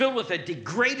 It's filled with a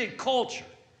degraded culture.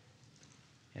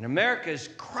 And America is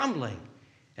crumbling.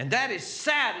 And that is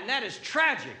sad and that is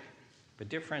tragic. But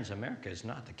dear friends, America is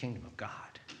not the kingdom of God.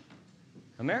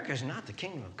 America is not the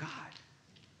kingdom of God.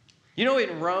 You know,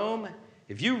 in Rome,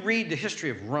 if you read the history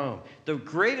of Rome,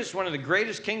 one of the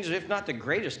greatest kingdoms, if not the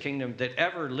greatest kingdom that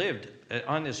ever lived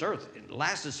on this earth, it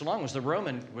lasted so long, was the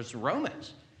Romans.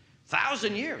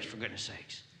 1,000 years, for goodness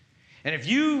sakes. And if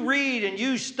you read and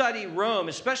you study Rome,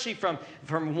 especially from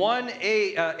 1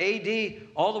 AD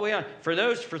all the way on,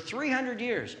 for 300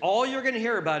 years, all you're going to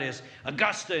hear about is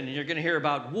Augustine, and you're going to hear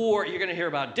about war, you're going to hear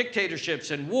about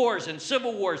dictatorships and wars and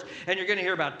civil wars, and you're going to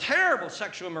hear about terrible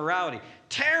sexual immorality,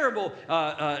 terrible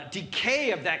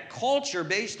decay of that culture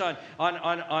based on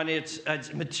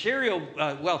its material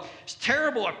wealth,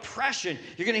 terrible oppression.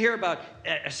 You're going to hear about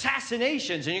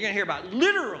assassinations, and you're going to hear about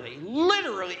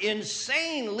literally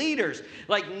insane leaders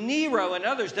like Nero and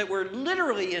others that were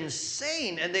literally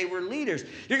insane, and they were leaders.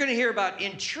 You're going to hear about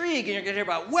intrigue, and you're going to hear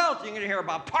about wealth, and you're going to hear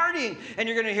about partying, and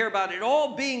you're going to hear about it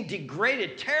all being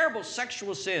degraded, terrible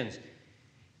sexual sins.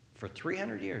 For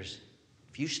 300 years,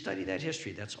 if you study that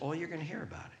history, that's all you're going to hear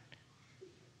about it.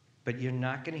 But you're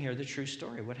not going to hear the true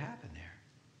story of what happened there.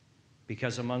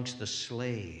 Because amongst the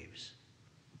slaves,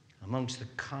 amongst the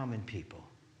common people,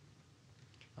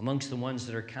 amongst the ones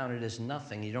that are counted as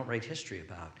nothing, you don't write history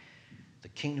about, the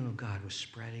kingdom of God was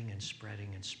spreading and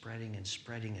spreading and spreading and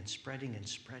spreading and spreading and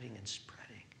spreading and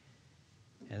spreading.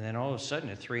 And then all of a sudden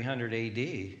at 300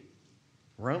 AD,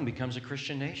 Rome becomes a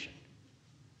Christian nation.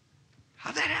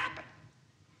 How'd that happen?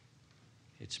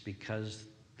 It's because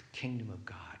the kingdom of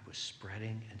God was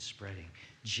spreading and spreading.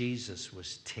 Jesus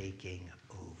was taking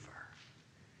over.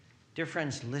 Dear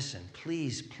friends, listen.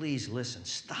 Please, please listen.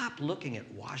 Stop looking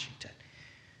at Washington.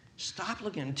 Stop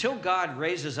looking. Until God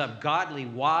raises up godly,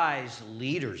 wise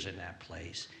leaders in that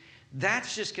place,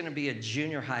 that's just going to be a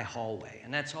junior high hallway,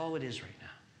 and that's all it is right now.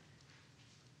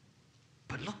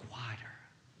 But look wider.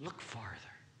 Look farther.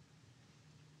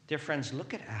 Dear friends,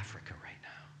 look at Africa right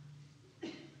now.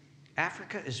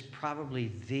 Africa is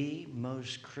probably the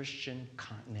most Christian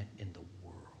continent in the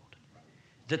world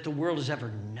that the world has ever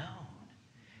known.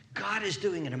 God is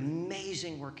doing an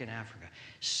amazing work in Africa,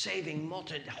 saving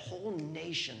whole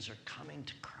nations are coming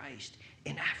to Christ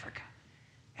in Africa.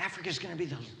 Africa is going to be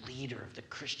the leader of the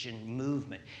Christian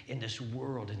movement in this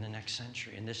world in the next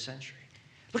century, in this century.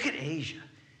 Look at Asia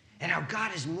and how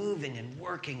God is moving and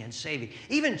working and saving.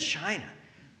 Even China.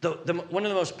 One of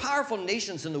the most powerful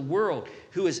nations in the world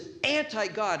who is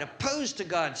anti-God, opposed to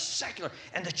God, secular,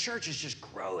 and the church is just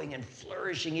growing and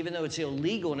flourishing even though it's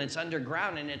illegal and it's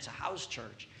underground and it's a house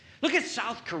church. Look at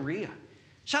South Korea.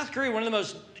 South Korea, one of the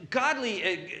most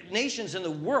godly nations in the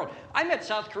world. I met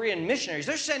South Korean missionaries.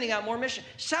 They're sending out more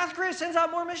missionaries. South Korea sends out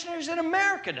more missionaries than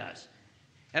America does.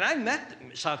 And I met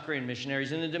South Korean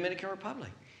missionaries in the Dominican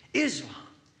Republic. Islam.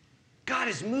 God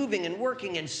is moving and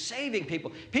working and saving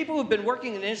people. People who've been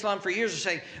working in Islam for years are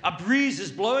saying, a breeze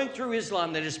is blowing through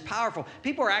Islam that is powerful.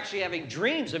 People are actually having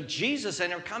dreams of Jesus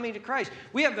and are coming to Christ.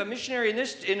 We have a missionary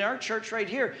in our church right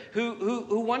here who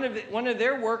one of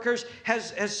their workers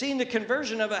has seen the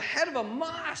conversion of a head of a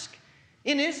mosque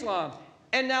in Islam.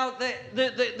 And now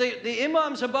the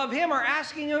imams above him are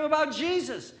asking him about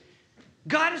Jesus.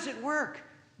 God is at work.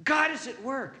 God is at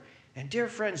work. And dear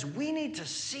friends, we need to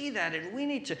see that, and we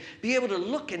need to be able to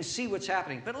look and see what's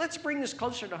happening. But let's bring this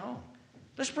closer to home.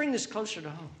 Let's bring this closer to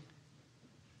home.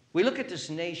 We look at this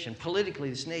nation, politically,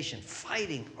 this nation,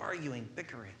 fighting, arguing,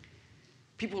 bickering.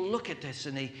 People look at this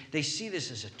and they see this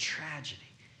as a tragedy.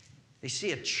 They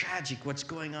see what's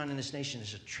going on in this nation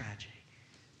as a tragedy.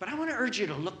 But I want to urge you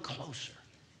to look closer.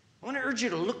 I want to urge you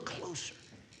to look closer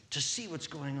to see what's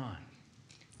going on.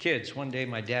 Kids, one day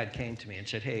my dad came to me and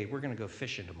said, hey, we're going to go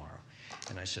fishing tomorrow.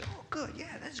 And I said, oh, good,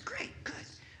 yeah, that's great, good.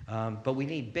 But we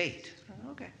need bait.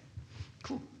 Okay,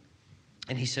 cool.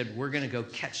 And he said, we're going to go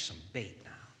catch some bait now.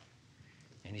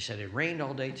 And he said, it rained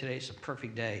all day today. It's a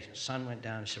perfect day. The sun went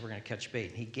down. He said, we're going to catch bait.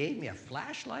 And he gave me a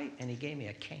flashlight and he gave me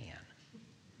a can.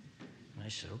 And I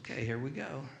said, okay, here we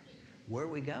go. Where are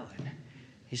we going?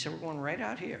 He said, we're going right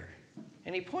out here.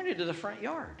 And he pointed to the front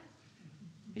yard.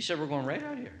 He said, we're going right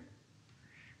out here.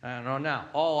 I don't know now.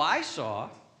 All I saw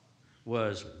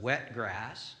was wet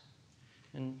grass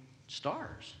and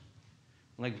stars.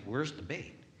 I'm like, where's the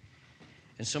bait?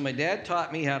 And so my dad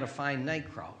taught me how to find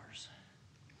night crawlers.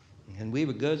 And we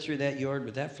would go through that yard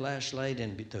with that flashlight,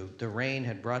 and the rain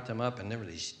had brought them up, and there were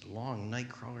these long night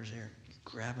crawlers there. You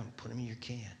grab them, put them in your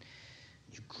can.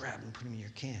 You grab them, put them in your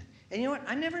can. And you know what?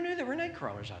 I never knew there were night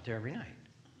crawlers out there every night.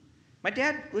 My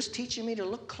dad was teaching me to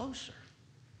look closer.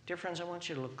 Dear friends, I want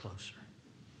you to look closer.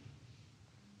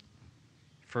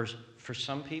 For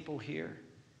some people here,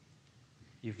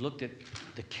 you've looked at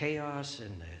the chaos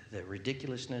and the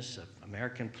ridiculousness of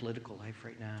American political life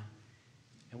right now.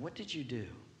 And what did you do?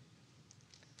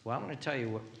 Well, I'm going to tell you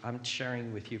what I'm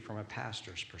sharing with you from a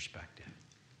pastor's perspective.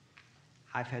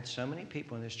 I've had so many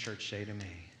people in this church say to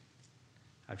me,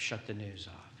 I've shut the news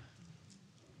off.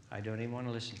 I don't even want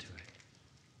to listen to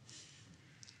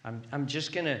it. I'm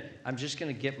just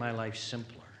gonna get my life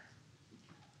simpler.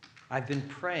 I've been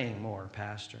praying more,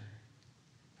 Pastor.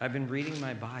 I've been reading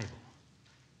my Bible.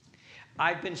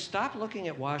 I've been stopped looking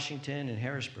at Washington and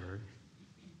Harrisburg,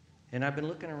 and I've been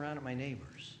looking around at my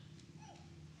neighbors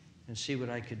and see what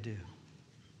I could do.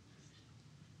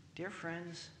 Dear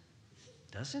friends,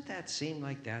 doesn't that seem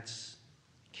like that's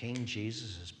King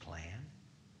Jesus' plan?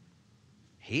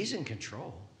 He's in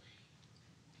control,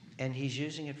 and he's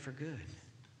using it for good.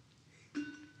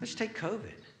 Let's take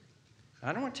COVID.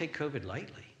 I don't want to take COVID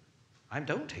lightly. I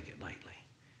don't take it lightly.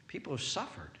 People have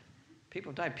suffered.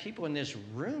 People died. People in this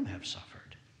room have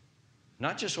suffered.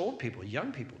 Not just old people,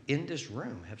 young people in this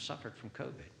room have suffered from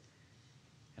COVID.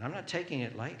 And I'm not taking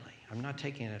it lightly. I'm not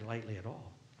taking it lightly at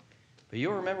all. But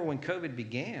you'll remember when COVID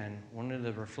began, one of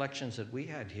the reflections that we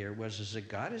had here was that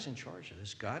God is in charge of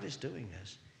this. God is doing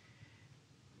this.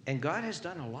 And God has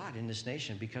done a lot in this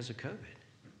nation because of COVID.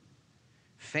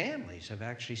 Families have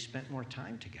actually spent more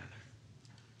time together.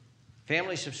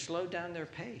 Families have slowed down their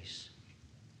pace.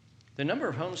 The number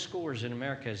of homeschoolers in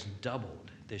America has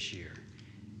doubled this year.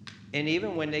 And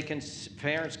even when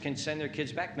parents can send their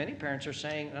kids back, many parents are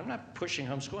saying, I'm not pushing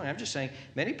homeschooling, I'm just saying,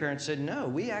 many parents said, no,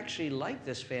 we actually like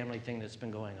this family thing that's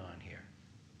been going on here.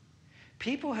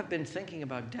 People have been thinking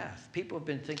about death. People have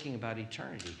been thinking about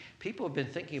eternity. People have been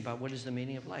thinking about what is the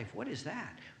meaning of life. What is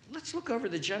that? Let's look over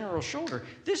the general shoulder.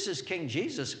 This is King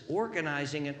Jesus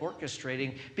organizing and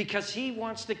orchestrating because he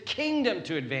wants the kingdom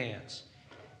to advance.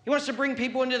 He wants to bring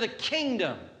people into the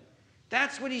kingdom.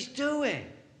 That's what he's doing.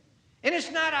 And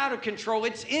it's not out of control.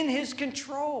 It's in his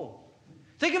control.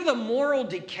 Think of the moral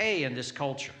decay in this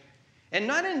culture. And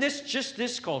not in just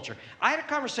this culture. I had a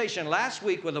conversation last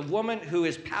week with a woman who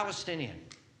is Palestinian.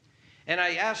 And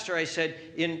I asked her, I said,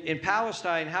 in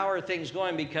Palestine, how are things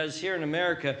going? Because here in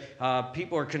America,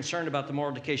 people are concerned about the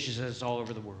moral decay. She says it's all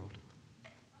over the world.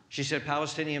 She said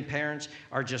Palestinian parents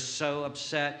are just so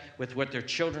upset with what their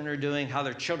children are doing, how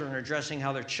their children are dressing,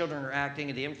 how their children are acting,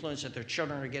 and the influence that their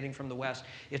children are getting from the West.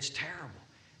 It's terrible.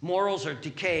 Morals are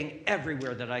decaying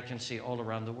everywhere that I can see all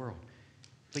around the world.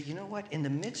 But you know what? In the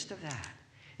midst of that,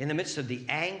 in the midst of the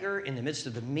anger, in the midst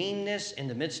of the meanness, in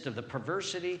the midst of the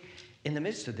perversity, in the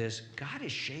midst of this, God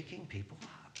is shaking people up.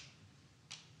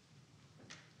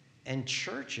 And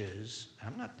churches,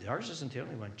 ours isn't the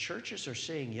only one, churches are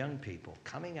seeing young people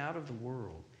coming out of the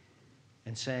world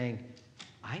and saying,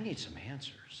 I need some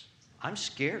answers. I'm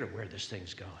scared of where this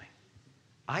thing's going.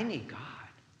 I need God.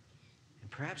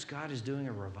 And perhaps God is doing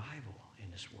a revival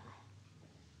in this world.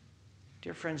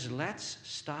 Dear friends, let's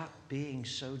stop being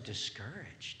so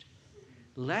discouraged.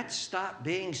 Let's stop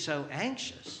being so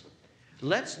anxious.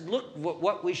 Let's look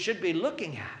what we should be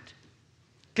looking at.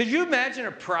 Could you imagine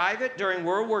a private during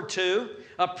World War II?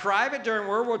 A private during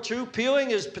World War II peeling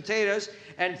his potatoes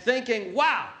and thinking,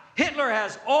 wow, Hitler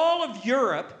has all of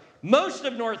Europe, most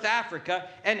of North Africa,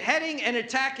 and heading and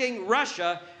attacking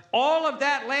Russia. All of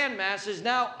that landmass is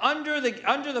now under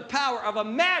the power of a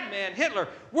madman, Hitler.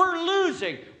 We're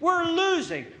losing, we're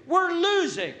losing, we're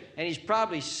losing. And he's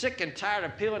probably sick and tired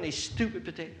of peeling these stupid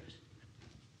potatoes.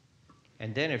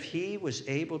 And then if he was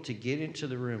able to get into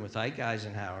the room with Ike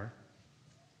Eisenhower,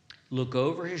 look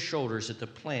over his shoulders at the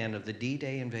plan of the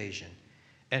D-Day invasion,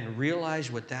 and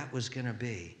realize what that was going to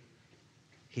be,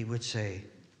 he would say,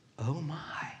 oh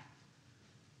my,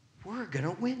 we're going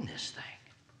to win this thing.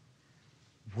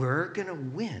 We're going to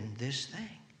win this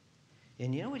thing.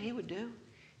 And you know what he would do?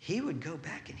 He would go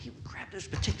back and he would grab those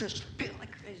potatoes and peel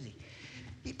like crazy.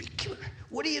 He'd be killing her.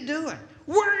 What are you doing?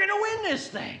 We're going to win this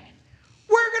thing.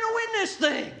 We're going to win this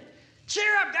thing.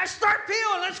 Cheer up, guys, start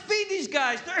peeling. Let's feed these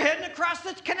guys. They're heading across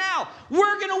the canal.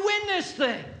 We're going to win this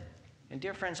thing. And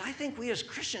dear friends, I think we as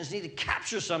Christians need to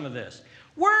capture some of this.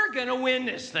 We're going to win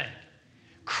this thing.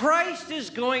 Christ is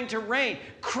going to reign.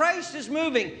 Christ is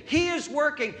moving. He is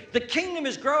working. The kingdom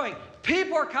is growing.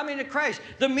 People are coming to Christ.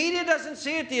 The media doesn't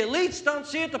see it. The elites don't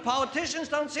see it. The politicians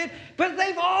don't see it. But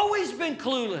they've always been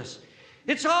clueless.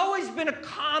 It's always been a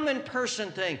common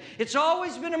person thing. It's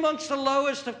always been amongst the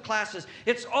lowest of classes.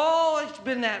 It's always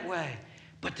been that way.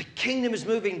 But the kingdom is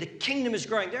moving. The kingdom is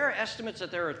growing. There are estimates that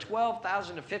there are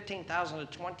 12,000 to 15,000 to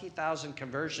 20,000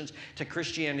 conversions to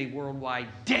Christianity worldwide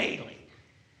daily.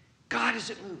 God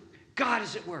is at move. God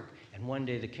is at work. And one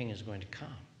day the king is going to come.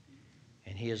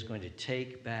 And he is going to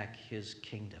take back his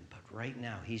kingdom. But right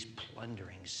now he's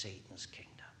plundering Satan's kingdom.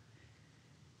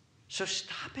 So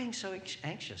stop being so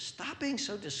anxious. Stop being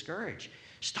so discouraged.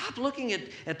 Stop looking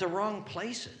at the wrong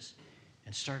places.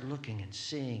 And start looking and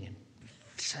seeing and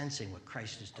sensing what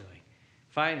Christ is doing.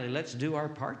 Finally, let's do our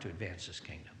part to advance this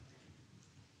kingdom.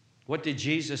 What did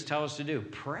Jesus tell us to do?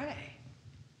 Pray.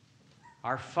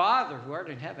 Our Father who art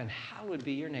in heaven, hallowed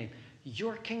be your name.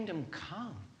 Your kingdom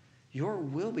come. Your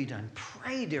will be done.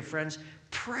 Pray, dear friends.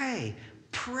 Pray,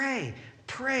 pray,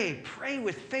 Pray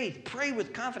with faith, pray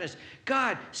with confidence.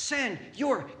 God, send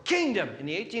your kingdom. In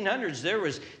the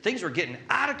 1800s, things were getting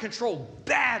out of control,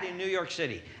 bad in New York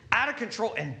City. Out of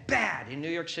control and bad in New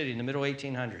York City in the middle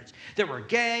 1800s. There were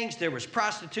gangs, there was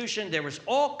prostitution, there was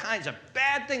all kinds of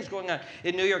bad things going on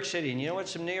in New York City. And you know what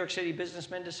some New York City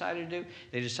businessmen decided to do?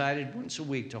 They decided once a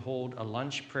week to hold a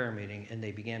lunch prayer meeting, and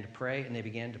they began to pray, and they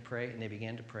began to pray, and they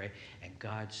began to pray, and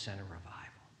God sent a revival.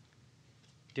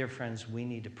 Dear friends, we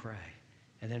need to pray.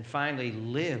 And then finally,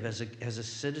 live as a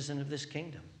citizen of this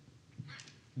kingdom.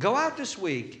 Go out this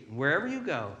week, wherever you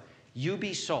go, you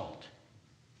be salt.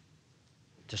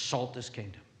 To salt this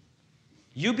kingdom.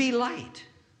 You be light.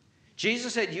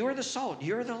 Jesus said, you are the salt,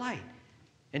 you are the light.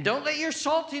 And don't let your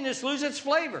saltiness lose its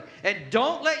flavor. And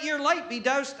don't let your light be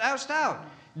doused out.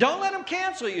 Don't let them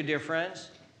cancel you, dear friends.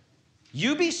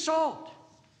 You be salt.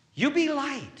 You be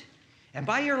light. And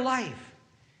by your life,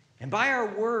 and by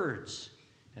our words,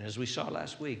 and as we saw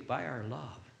last week, by our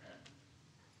love.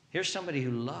 Here's somebody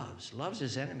who loves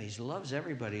his enemies, loves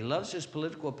everybody, loves his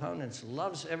political opponents,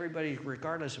 loves everybody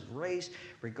regardless of race,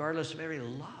 regardless of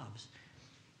everything, loves.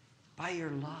 By your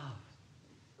love,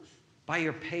 by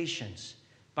your patience,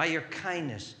 by your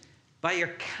kindness, by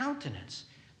your countenance,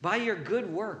 by your good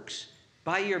works,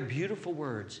 by your beautiful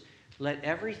words, let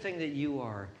everything that you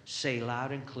are say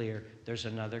loud and clear, there's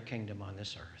another kingdom on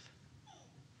this earth.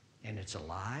 And it's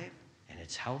alive, and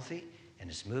it's healthy, and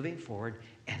it's moving forward,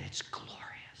 and it's glorious.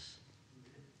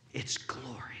 It's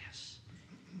glorious.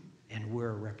 And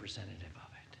we're a representative of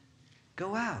it.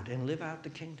 Go out and live out the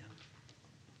kingdom.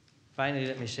 Finally,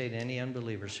 let me say to any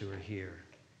unbelievers who are here,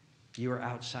 you are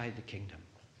outside the kingdom.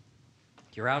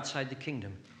 You're outside the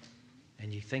kingdom,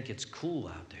 and you think it's cool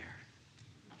out there.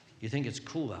 You think it's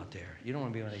cool out there. You don't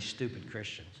want to be one of these stupid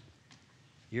Christians.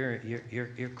 You're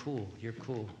cool. You're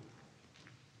cool.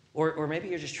 Or maybe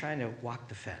you're just trying to walk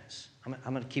the fence.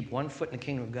 I'm going to keep one foot in the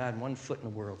kingdom of God and one foot in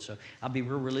the world. So I'll be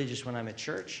real religious when I'm at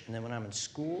church, and then when I'm in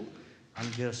school, I'm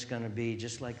just going to be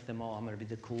just like them all. I'm going to be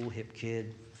the cool, hip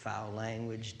kid, foul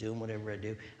language, doing whatever I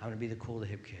do. I'm going to be the cool,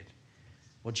 hip kid.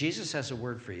 Well, Jesus has a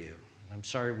word for you. I'm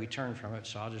sorry we turned from it,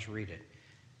 so I'll just read it.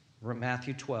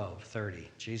 Matthew 12:30.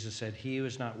 Jesus said, he who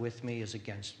is not with me is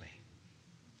against me,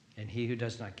 and he who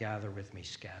does not gather with me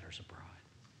scatters abroad.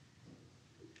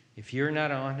 If you're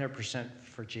not 100%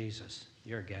 for Jesus,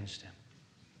 you're against him.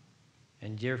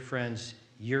 And dear friends,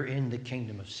 you're in the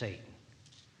kingdom of Satan.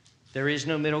 There is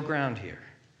no middle ground here.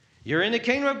 You're in the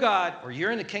kingdom of God or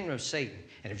you're in the kingdom of Satan.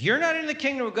 And if you're not in the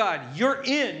kingdom of God, you're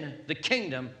in the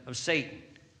kingdom of Satan.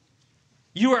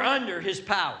 You are under his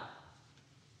power.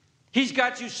 He's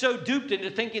got you so duped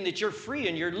into thinking that you're free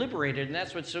and you're liberated, and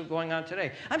that's what's going on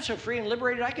today. I'm so free and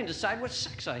liberated, I can decide what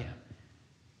sex I am.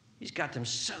 He's got them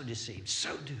so deceived,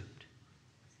 so duped.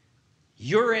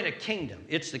 You're in a kingdom.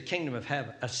 It's the kingdom of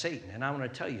heaven, of Satan. And I want to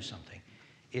tell you something.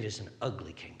 It is an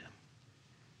ugly kingdom.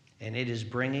 And it is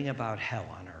bringing about hell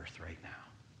on earth right now.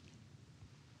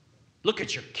 Look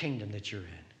at your kingdom that you're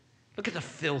in. Look at the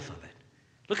filth of it.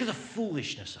 Look at the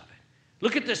foolishness of it.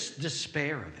 Look at this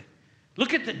despair of it.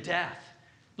 Look at the death.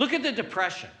 Look at the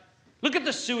depression. Look at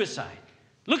the suicide.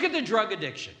 Look at the drug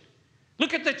addiction.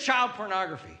 Look at the child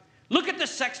pornography. Look at the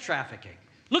sex trafficking.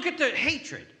 Look at the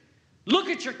hatred. Look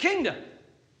at your kingdom.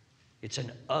 It's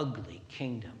an ugly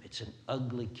kingdom. It's an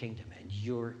ugly kingdom, and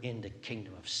you're in the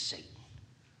kingdom of Satan.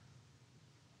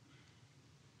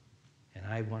 And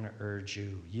I want to urge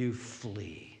you, you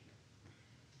flee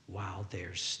while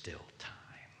there's still time.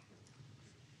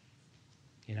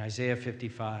 In Isaiah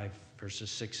 55,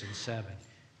 verses 6 and 7,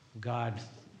 God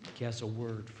has a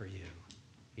word for you.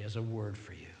 He has a word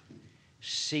for you.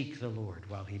 Seek the Lord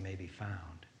while he may be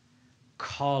found.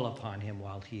 Call upon him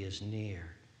while he is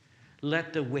near.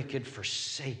 Let the wicked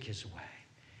forsake his way,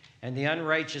 and the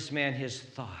unrighteous man his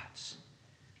thoughts.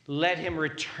 Let him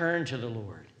return to the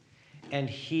Lord, and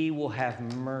he will have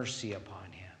mercy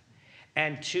upon him,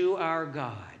 and to our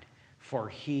God, for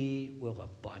he will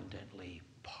abundantly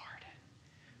pardon.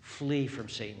 Flee from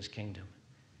Satan's kingdom.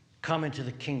 Come into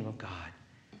the kingdom of God.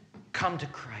 Come to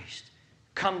Christ.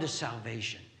 Come to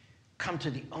salvation. Come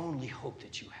to the only hope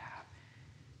that you have.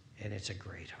 And it's a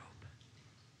great hope.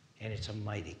 And it's a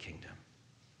mighty kingdom.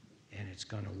 And it's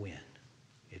going to win.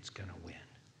 It's going to win.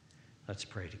 Let's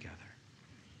pray together.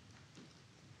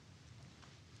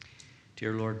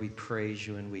 Dear Lord, we praise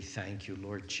you and we thank you,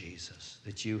 Lord Jesus,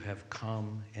 that you have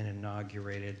come and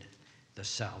inaugurated the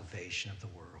salvation of the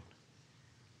world.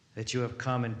 That you have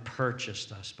come and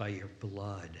purchased us by your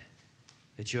blood.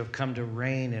 That you have come to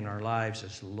reign in our lives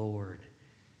as Lord.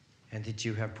 And that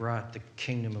you have brought the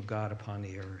kingdom of God upon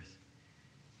the earth.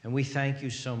 And we thank you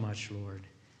so much, Lord,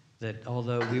 that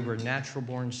although we were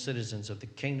natural-born citizens of the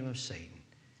kingdom of Satan,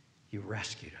 you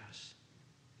rescued us.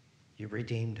 You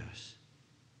redeemed us.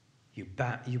 You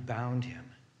bound him,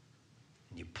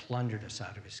 and you plundered us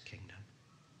out of his kingdom.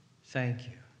 Thank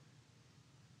you.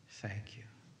 Thank you.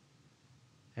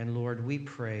 And Lord, we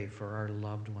pray for our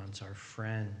loved ones, our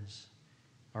friends,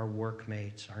 our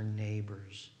workmates, our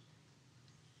neighbors.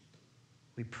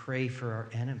 We pray for our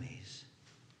enemies.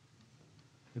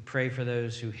 We pray for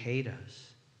those who hate us.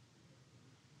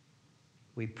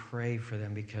 We pray for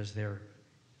them because they're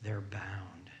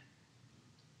bound.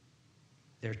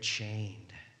 They're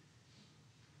chained.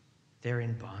 They're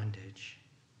in bondage.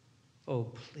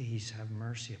 Oh, please have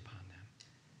mercy upon them.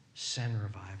 Send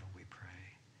revival, we pray.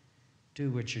 Do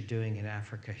what you're doing in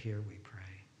Africa here, we pray.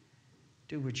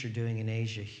 Do what you're doing in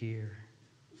Asia here.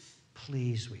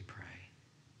 Please, we pray.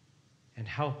 And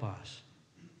help us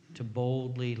to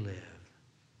boldly live,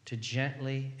 to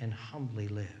gently and humbly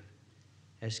live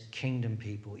as kingdom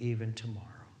people even tomorrow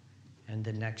and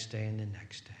the next day and the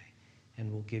next day.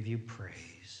 And we'll give you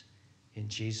praise. In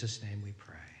Jesus' name we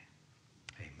pray.